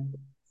ago. I don't know.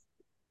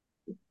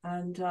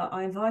 And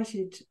I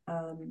invited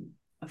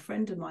a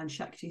friend of mine,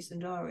 Shakti,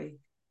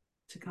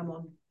 to come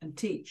on and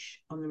teach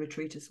on the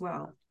retreat as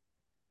well.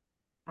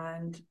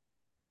 And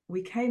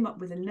we came up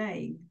with a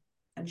name,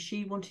 and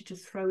she wanted to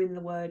throw in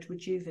the word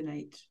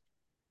rejuvenate.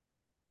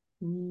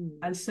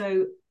 And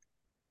so,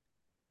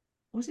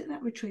 was it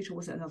that retreat or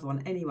was it another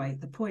one? Anyway,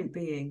 the point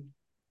being,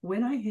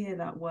 when I hear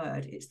that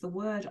word, it's the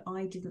word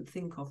I didn't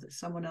think of that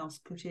someone else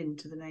put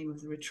into the name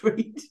of the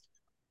retreat.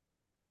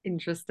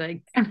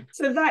 Interesting.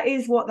 So that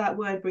is what that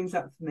word brings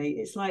up for me.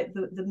 It's like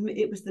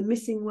it was the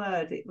missing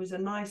word. It was a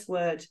nice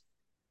word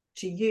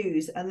to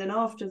use. And then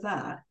after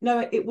that,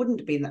 no, it wouldn't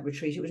have been that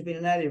retreat. It would have been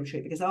an earlier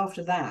retreat, because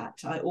after that,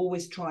 I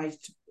always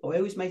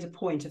made a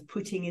point of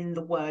putting in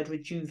the word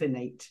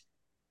rejuvenate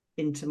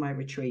into my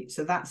retreat.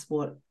 So that's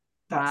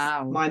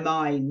my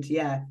mind.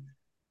 Yeah.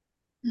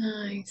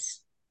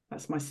 Nice.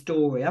 That's my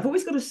story. I've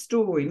always got a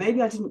story.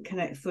 Maybe I didn't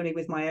connect fully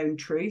with my own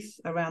truth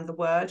around the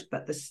word,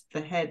 but the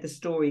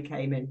story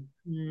came in.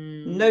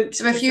 Note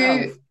so if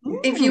you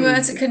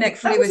were to connect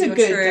fully with your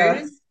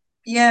truth,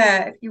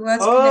 if you were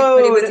to connect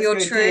fully with your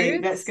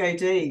truth, let's go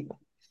deep.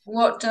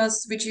 What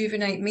does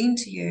rejuvenate mean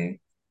to you?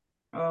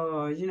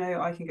 Oh, you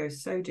know, I can go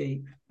so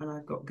deep, and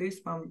I've got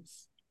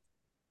goosebumps.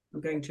 I'm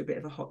going to a bit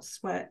of a hot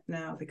sweat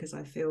now because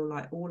I feel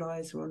like all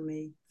eyes are on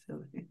me.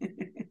 So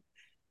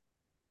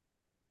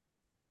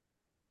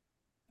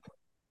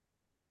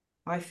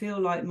I feel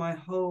like my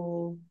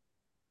whole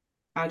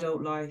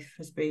adult life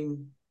has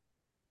been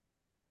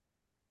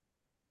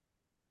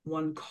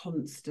one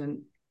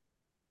constant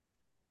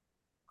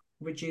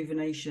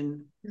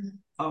rejuvenation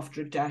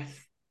after a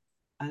death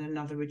and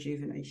another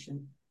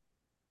rejuvenation.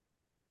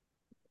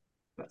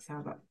 That's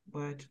how that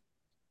word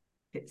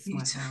hits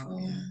Beautiful. my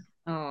heart. Yeah.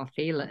 Oh, I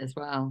feel it as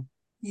well.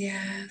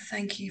 Yeah,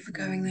 thank you for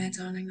going there,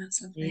 darling.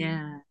 That's lovely.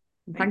 Yeah.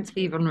 Thanks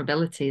for your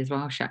vulnerability as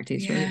well, Shakti.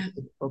 It's really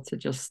beautiful to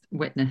just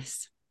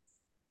witness.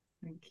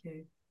 Thank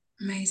you.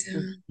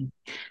 Amazing.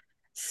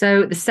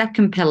 So the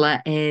second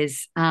pillar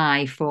is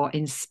I for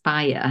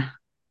inspire.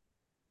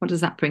 What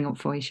does that bring up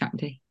for you,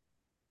 Shakti?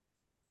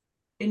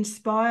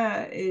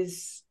 Inspire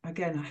is,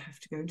 again, I have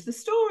to go into the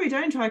story,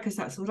 don't I? Because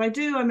that's what I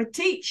do. I'm a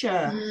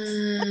teacher.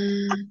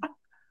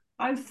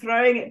 I'm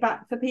throwing it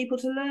back for people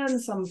to learn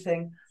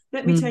something.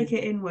 Let me take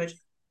it inward.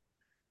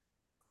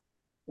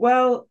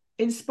 Well,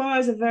 inspire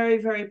is a very,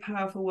 very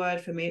powerful word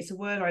for me. It's a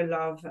word I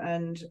love.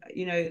 And,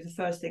 you know, the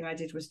first thing I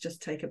did was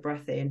just take a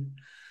breath in.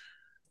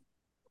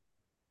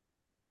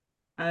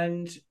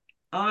 And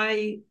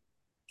I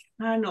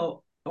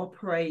cannot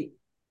operate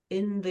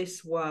in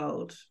this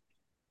world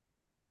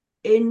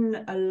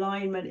in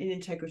alignment, in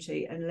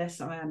integrity, unless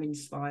I am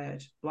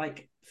inspired.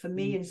 Like, for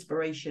me,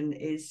 inspiration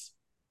is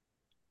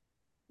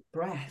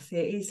breath.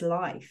 It is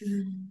life.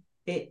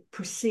 It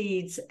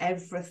precedes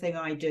everything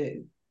I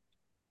do,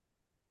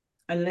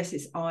 unless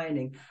it's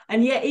ironing.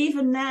 And yet,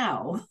 even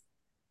now,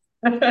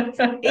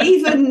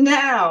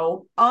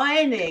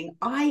 ironing,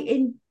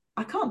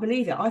 I can't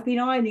believe it. I've been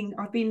ironing.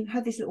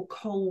 Had this little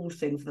cold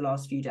thing for the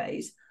last few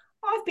days.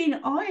 I've been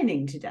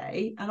ironing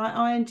today, and I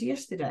ironed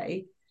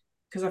yesterday,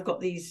 because I've got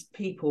these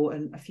people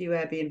and a few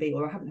Airbnb,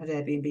 or I haven't had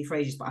Airbnb for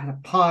ages, but I had a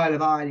pile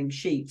of ironing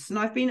sheets, and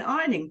I've been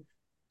ironing,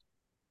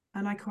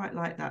 and I quite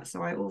like that.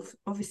 So I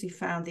obviously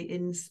found the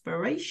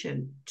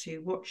inspiration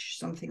to watch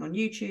something on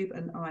YouTube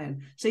and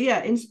iron. So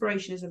yeah,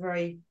 inspiration is a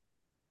very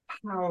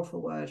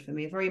powerful word for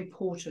me, a very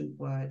important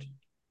word.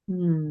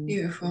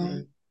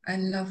 Beautiful. I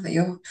love that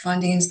you're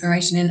finding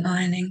inspiration in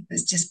ironing.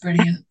 It's just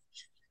brilliant.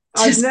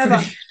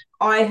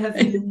 I have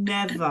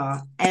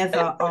never,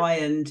 ever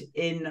ironed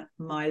in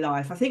my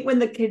life. I think when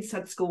the kids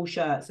had school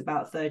shirts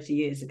about 30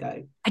 years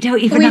ago. I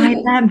don't even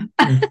iron them.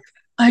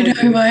 I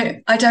know,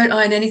 right? I don't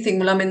iron anything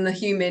when I'm in the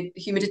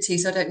humidity,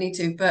 so I don't need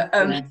to. But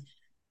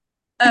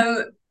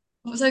what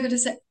was I going to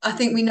say? I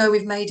think we know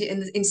we've made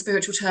it in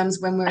spiritual terms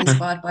when we're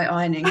inspired by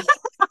ironing.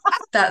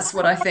 That's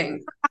what I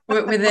think.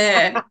 We're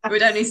there. We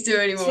don't need to do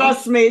anymore.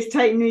 Trust me, it's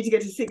taken me to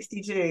get to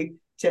 62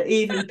 to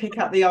even pick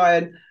up the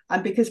iron.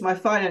 And because my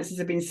finances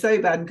have been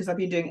so bad, and because I've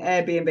been doing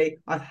Airbnb,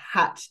 I've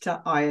had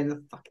to iron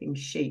the fucking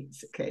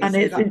sheets. Okay,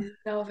 And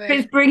so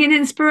it's bringing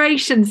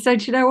inspiration. So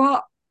do you know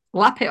what?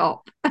 Lap it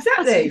up.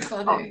 Exactly. Too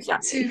funny.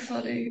 Too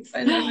funny.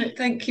 I love it.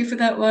 Thank you for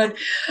that one.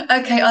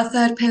 Okay, our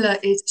third pillar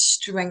is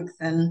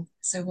strengthen.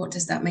 So what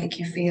does that make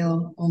you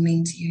feel or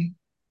mean to you?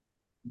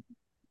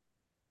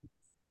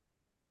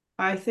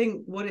 I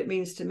think what it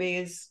means to me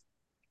is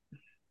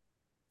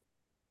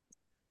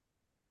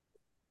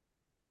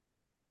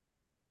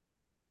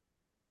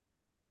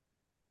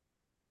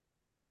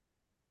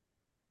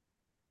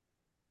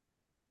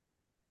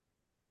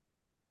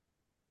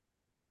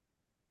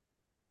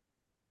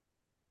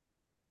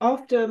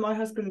after my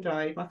husband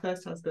died, my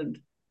first husband,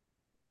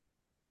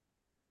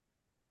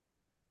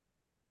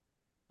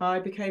 I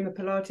became a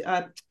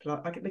I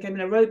became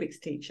an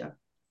aerobics teacher.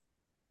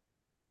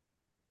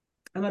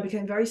 And I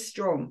became very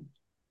strong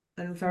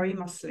and very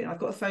muscly. I've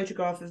got a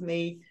photograph of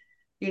me,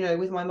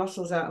 with my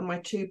muscles out, and my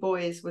two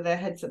boys with their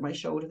heads at my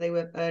shoulder. They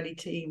were early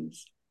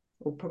teens,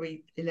 or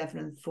probably 11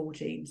 and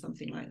 14,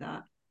 something like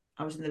that.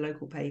 I was in the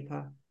local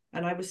paper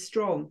and I was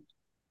strong.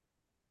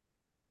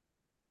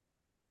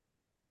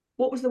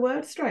 What was the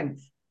word?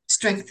 Strength.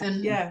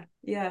 Strengthen. Yeah.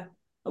 And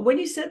when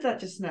you said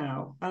that just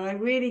now, and I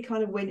really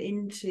kind of went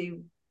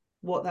into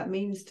what that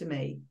means to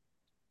me.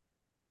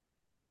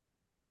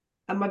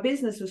 And my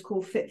business was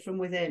called Fit From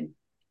Within.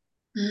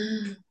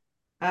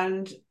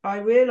 And I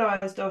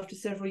realised after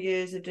several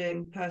years of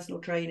doing personal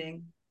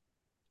training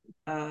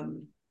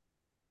in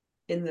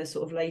the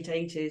sort of late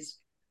 80s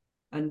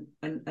and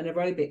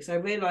aerobics, I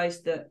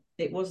realised that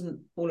it wasn't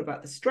all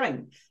about the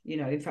strength.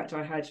 In fact,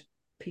 I had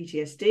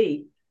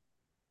PTSD.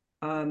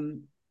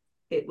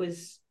 It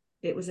was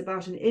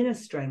about an inner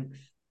strength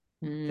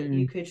that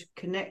you could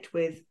connect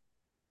with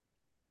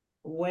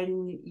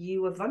when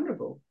you were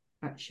vulnerable,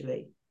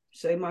 actually.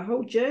 So my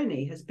whole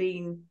journey has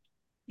been,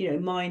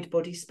 mind,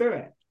 body,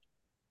 spirit.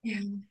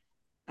 Yeah.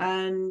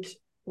 And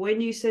when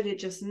you said it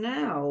just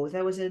now,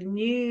 there was a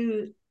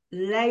new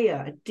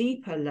layer, a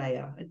deeper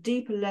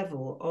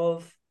level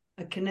of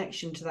a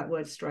connection to that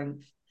word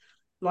strength.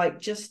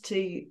 Like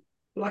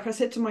I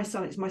said to my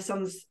son, it's my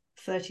son's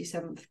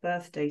 37th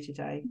birthday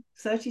today.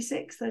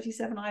 36,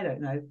 37, I don't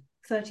know,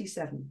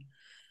 37.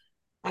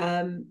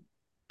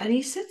 And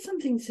he said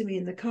something to me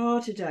in the car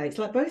today. It's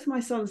like both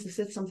my sons have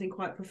said something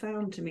quite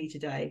profound to me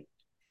today.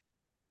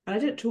 And I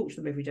don't talk to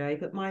them every day,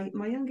 but my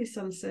youngest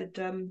son said,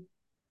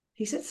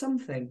 he said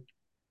something.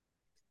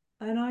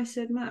 And I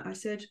said, Matt, I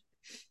said,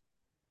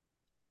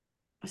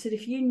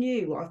 if you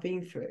knew what I've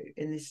been through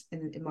in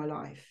my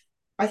life,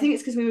 I think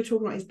it's because we were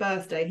talking about his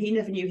birthday. He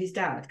never knew his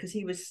dad because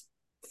he was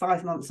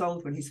 5 months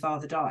old when his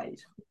father died.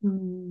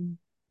 And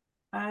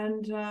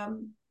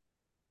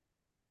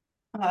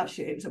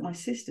actually, it was at my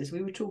sister's.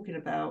 We were talking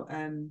about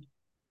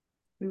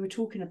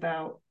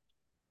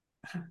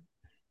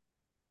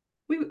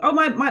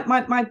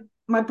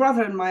my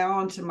brother and my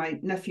aunt and my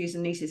nephews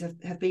and nieces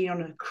have been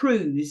on a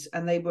cruise,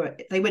 and they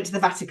went to the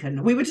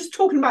Vatican. We were just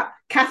talking about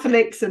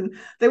Catholics, and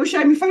they were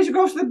showing me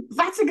photographs of the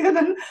Vatican,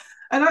 and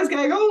I was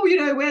going, oh,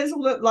 where's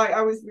all that? Like,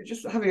 I was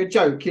just having a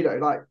joke,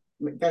 like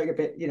going a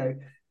bit,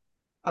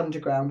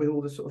 underground with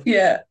all the sort of,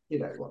 what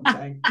I'm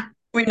saying.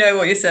 We know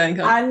what you're saying.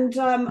 And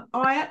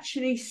I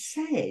actually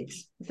said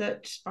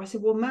that, I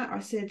said, well, Matt, I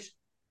said,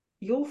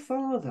 your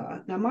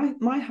father, now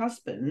my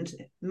husband,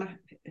 my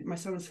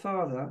son's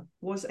father,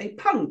 was a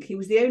punk. He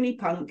was the only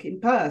punk in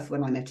Perth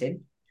when I met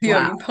him. The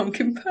only punk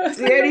in Perth.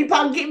 The only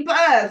punk in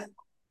Perth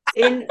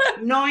in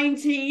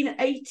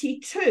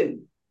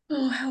 1982.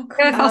 Oh, how cool.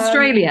 Perth,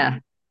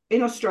 Australia.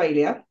 In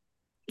Australia.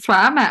 That's where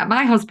I met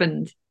my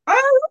husband.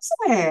 Oh, was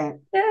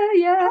it?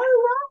 Yeah.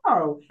 Oh,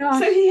 wow. Gosh.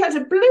 So he had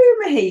a blue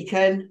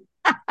Mohican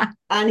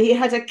and he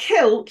had a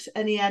kilt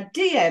and he had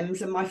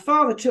DMs, and my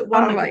father took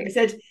one of them and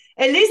said,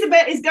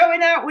 Elizabeth is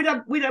going out with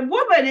a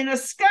woman in a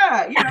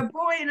skirt, a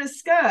boy in a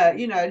skirt,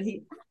 and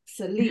he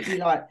absolutely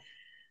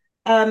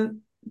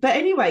but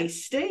anyway,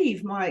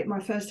 Steve, my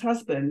first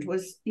husband,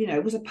 was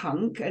a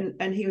punk,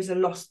 and he was a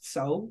lost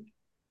soul,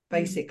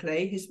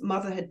 basically. His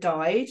mother had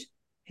died.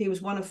 He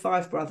was one of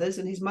 5 brothers,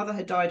 and his mother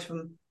had died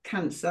from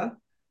cancer,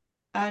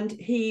 and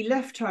he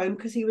left home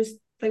because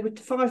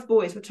 5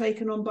 boys were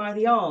taken on by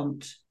the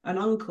aunt and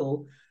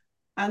uncle,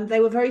 and they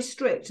were very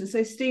strict. And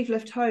so Steve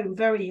left home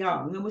very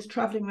young and was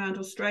traveling around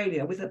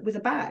Australia with a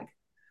bag.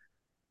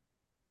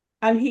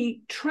 And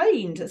he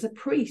trained as a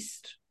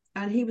priest,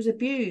 and he was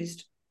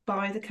abused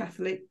by the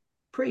Catholic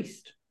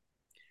priest.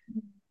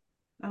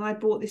 And I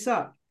brought this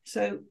up.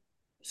 So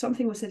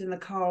something was said in the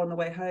car on the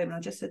way home, and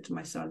I just said to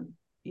my son,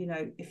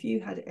 if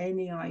you had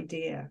any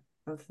idea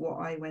of what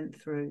I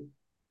went through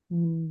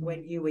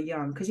when you were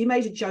young, because he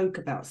made a joke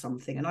about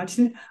something, and I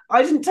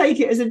didn't take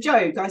it as a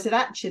joke. I said,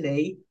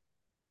 actually,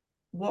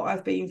 what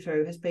I've been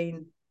through has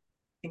been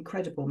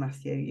incredible,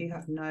 Matthew. You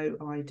have no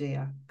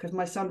idea. Because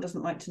my son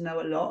doesn't like to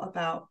know a lot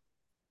about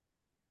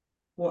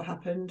what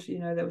happened.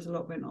 There was a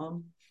lot went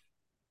on.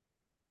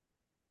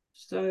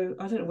 So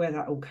I don't know where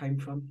that all came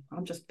from.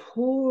 I'm just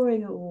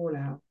pouring it all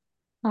out.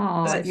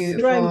 Oh, But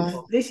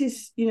strength, this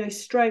is,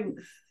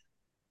 strength.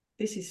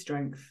 This is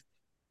strength.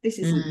 This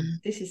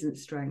isn't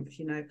strength,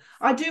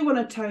 I do want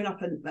to tone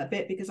up a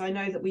bit, because I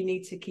know that we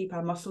need to keep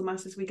our muscle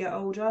mass as we get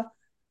older,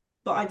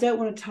 but I don't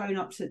want to tone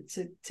up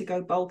to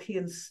go bulky,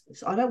 and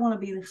I don't want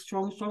to be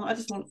strong. I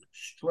just want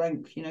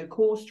strength,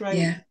 core strength.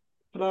 Yeah.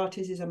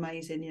 Pilates is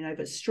amazing,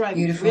 but strength,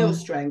 Beautiful. Real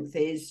strength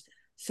is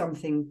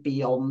something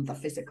beyond the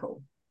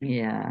physical.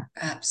 Yeah.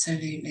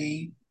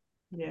 Absolutely.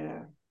 Yeah.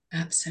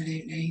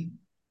 Absolutely.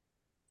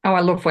 Oh, I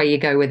love where you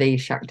go with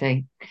these,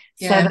 Shakti.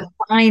 Yeah. So the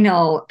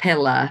final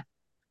pillar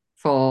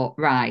for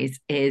Rise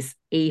is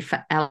E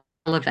for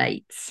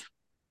elevate.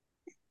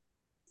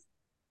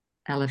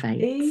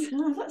 Elevate.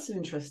 That's an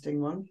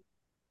interesting one.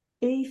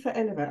 E for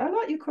elevate. I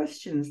like your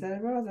questions.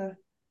 They're rather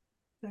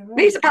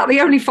These are about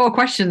the only 4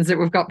 questions that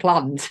we've got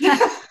planned. Yeah.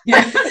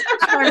 No, but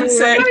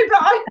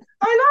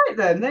I like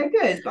them. They're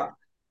good. But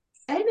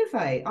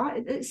elevate,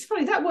 it's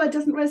funny, that word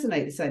doesn't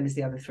resonate the same as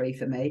the other 3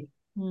 for me.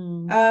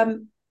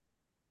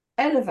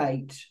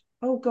 Elevate.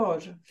 Oh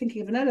God,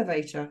 thinking of an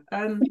elevator.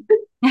 I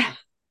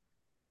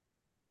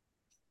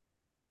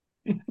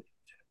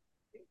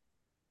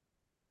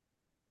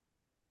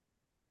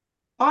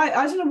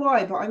don't know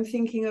why, but I'm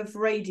thinking of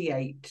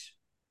radiance.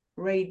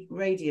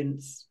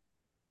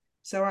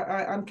 So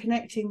I'm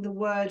connecting the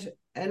word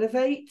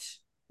elevate.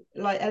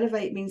 Like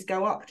elevate means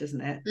go up,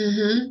 doesn't it?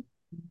 Mm-hmm.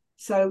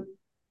 So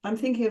I'm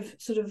thinking of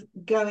sort of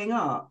going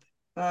up,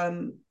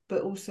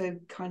 but also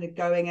kind of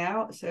going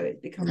out. So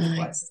it becomes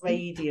quite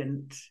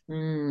radiant.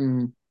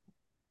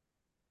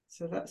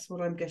 So that's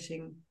what I'm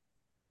getting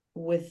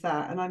with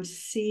that. And I'm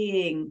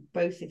seeing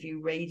both of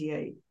you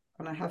radiate,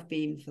 and I have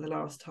been for the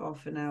last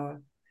half an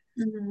hour.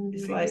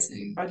 It's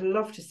amazing. I'd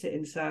love to sit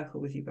in circle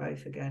with you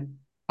both again.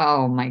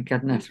 Oh my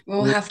goodness.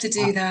 We'll have to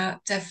do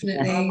that,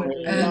 definitely. I would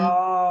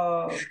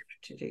love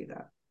to do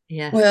that.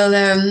 Yes. Well,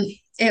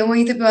 it will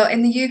either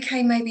in the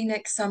UK maybe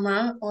next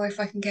summer, or if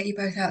I can get you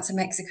both out to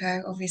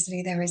Mexico,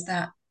 obviously there is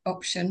that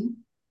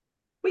option.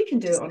 We can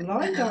do it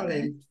online,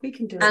 darling. We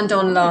can do it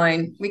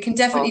online. We can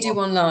definitely do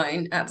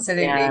online,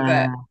 absolutely.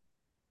 Yeah. But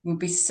it would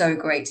be so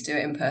great to do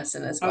it in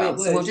person as Oh, well. it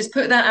would. So we'll just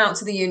put that out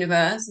to the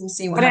universe and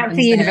see what Put it out happens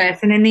to the there. universe,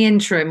 and in the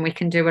interim, we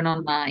can do an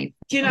online.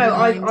 Do you know,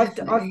 Online,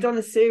 I've done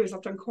a series.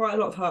 I've done quite a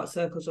lot of heart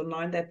circles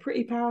online. They're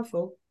pretty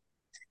powerful.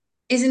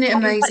 Isn't it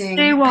amazing?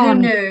 Let's do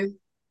one. Who knew?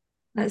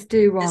 Let's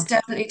do one. Let's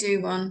definitely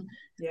do one.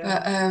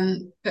 Yeah.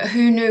 But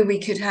who knew we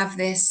could have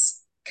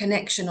this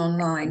connection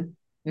online?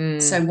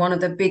 So one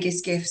of the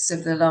biggest gifts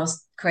of the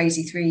last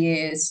crazy 3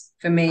 years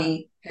for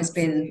me has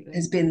been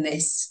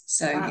this.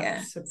 So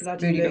yeah,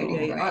 really,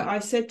 really. I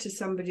said to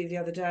somebody the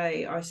other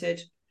day, I said,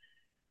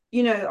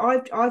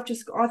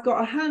 I've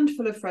got a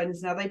handful of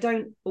friends now. They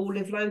don't all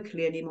live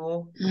locally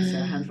anymore. I say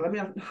a handful. I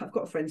mean, I've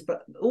got friends,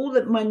 but all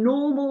my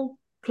normal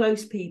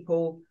close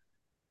people,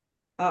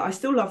 I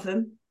still love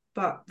them,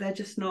 but they're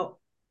just not.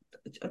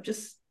 I've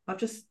just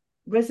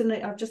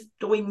resonate. I've just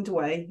doined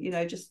away.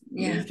 Just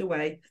moved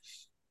away.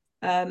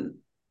 And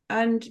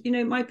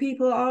my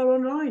people are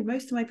online.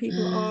 Most of my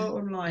people are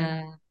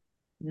online.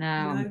 No.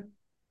 I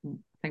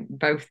think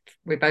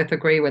we both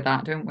agree with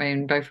that, don't we?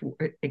 And both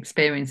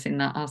experiencing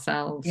that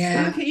ourselves. Yeah.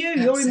 Well, look at you.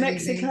 Absolutely. You're in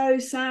Mexico.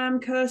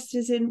 Sam,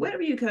 Kirsty's in. Where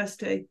are you,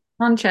 Kirsty?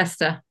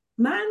 Manchester.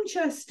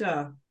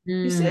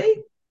 You see?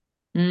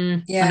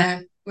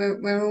 Yeah,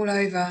 we're all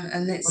over,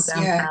 and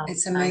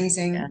it's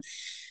amazing. Yeah.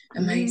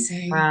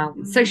 Amazing. Wow.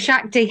 So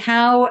Shakti,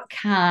 how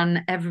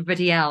can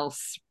everybody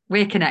else?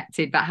 We're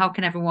connected, but how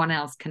can everyone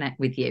else connect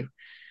with you?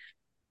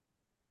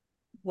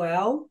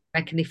 Well,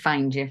 where can they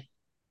find you?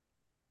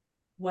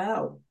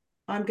 Well,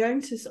 I'm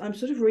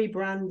sort of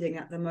rebranding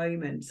at the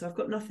moment. So I've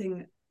got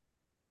nothing.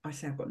 I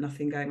say I've got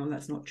nothing going on.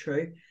 That's not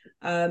true.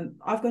 I've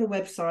got a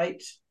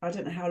website. I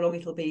don't know how long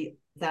it'll be,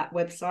 that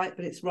website,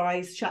 but it's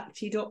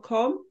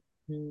riseshakti.com.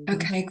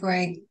 Okay,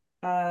 great.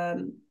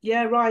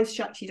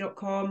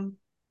 riseshakti.com.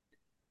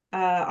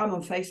 I'm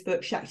on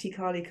Facebook, Shakti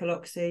Kali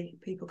Kaloczi.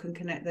 People can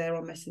connect there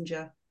on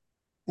Messenger.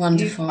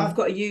 Wonderful. I've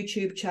got a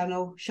YouTube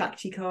channel,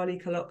 Shakti Kali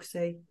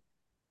Kaloczi.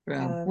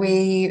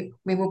 We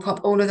will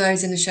pop all of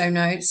those in the show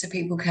notes so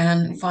people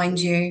can find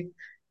you.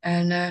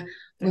 And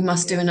we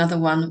must do another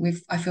one.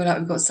 I feel like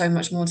we've got so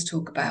much more to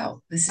talk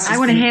about. I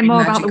want to hear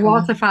more about the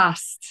water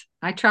fast.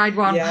 I tried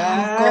one.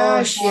 Yeah, oh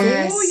gosh,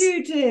 yes. Sure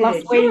you did.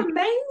 Last You're week,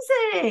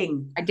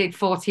 amazing. I did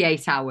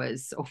 48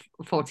 hours or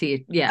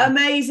 40. Yeah.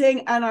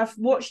 Amazing. And I've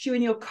watched you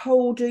in your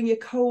doing your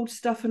cold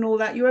stuff and all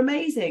that. You're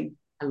amazing.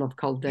 I love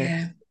cold dips.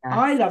 Yeah. Yes.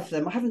 I love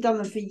them. I haven't done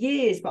them for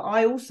years, but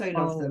I also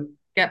love them.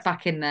 Get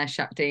back in there,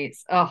 Shakti.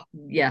 It's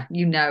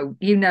you know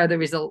the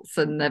results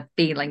and the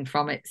feeling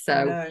from it.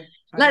 So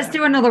let's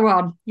do another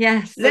one.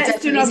 Yes,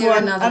 let's do another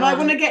one. And I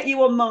want to get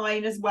you on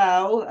mine as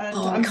well. And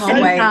I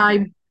can't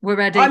wait. We're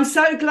ready. I'm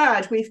so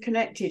glad we've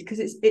connected, because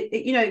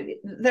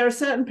there are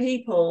certain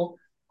people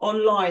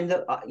online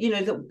that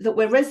that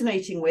we're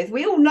resonating with.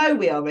 We all know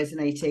we are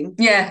resonating,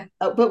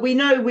 but we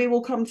know we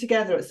will come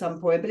together at some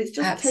point. But it's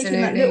just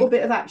taking that little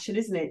bit of action,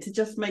 isn't it, to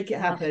just make it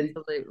happen.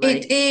 Absolutely.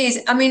 It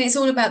is. I mean, it's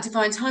all about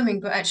divine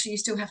timing, but actually you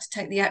still have to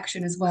take the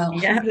action as well.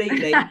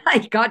 Completely.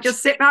 You can't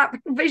just sit back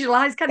and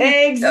visualize, can you?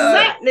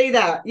 Exactly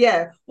that.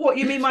 Yeah. What,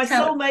 you mean my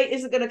soulmate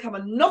isn't going to come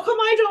and knock on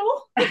my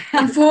door?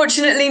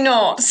 Unfortunately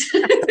not.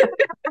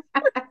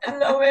 I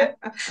love it.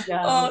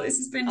 Yeah. Oh, this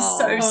has been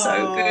so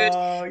good.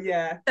 Oh,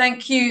 yeah.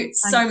 Thank you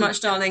so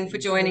much, darling, for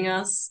joining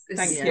us.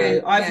 Thank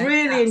you. I've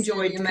really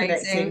enjoyed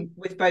connecting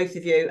with both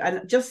of you,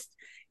 and just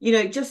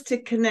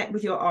to connect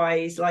with your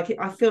eyes, like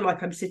I feel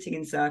like I'm sitting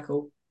in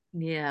circle.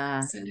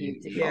 Yeah.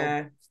 Beautiful.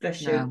 Yeah.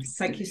 Bless you.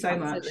 Thank you so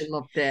much. Absolutely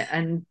loved it.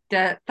 And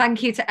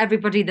thank you to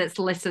everybody that's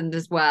listened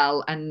as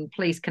well. And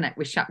please connect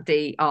with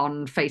Shakti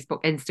on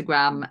Facebook,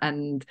 Instagram,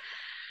 and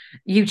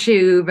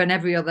YouTube, and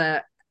every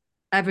other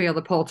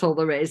portal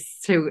there is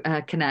to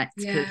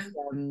connect.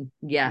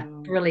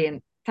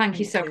 Brilliant. Thank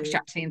you so much,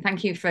 Shakti, and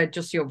thank you for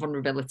just your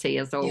vulnerability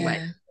as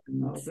always.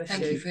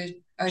 Thank you for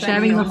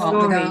sharing your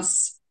heart with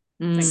us.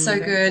 So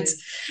good.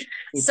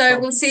 So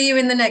we'll see you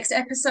in the next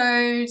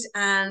episode,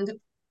 and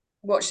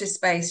watch this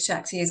space.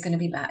 Shakti is going to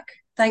be back.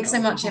 Thanks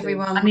so much,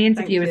 everyone. And the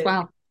interview as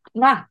well.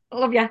 I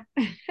love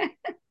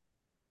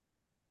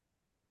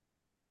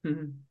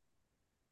you.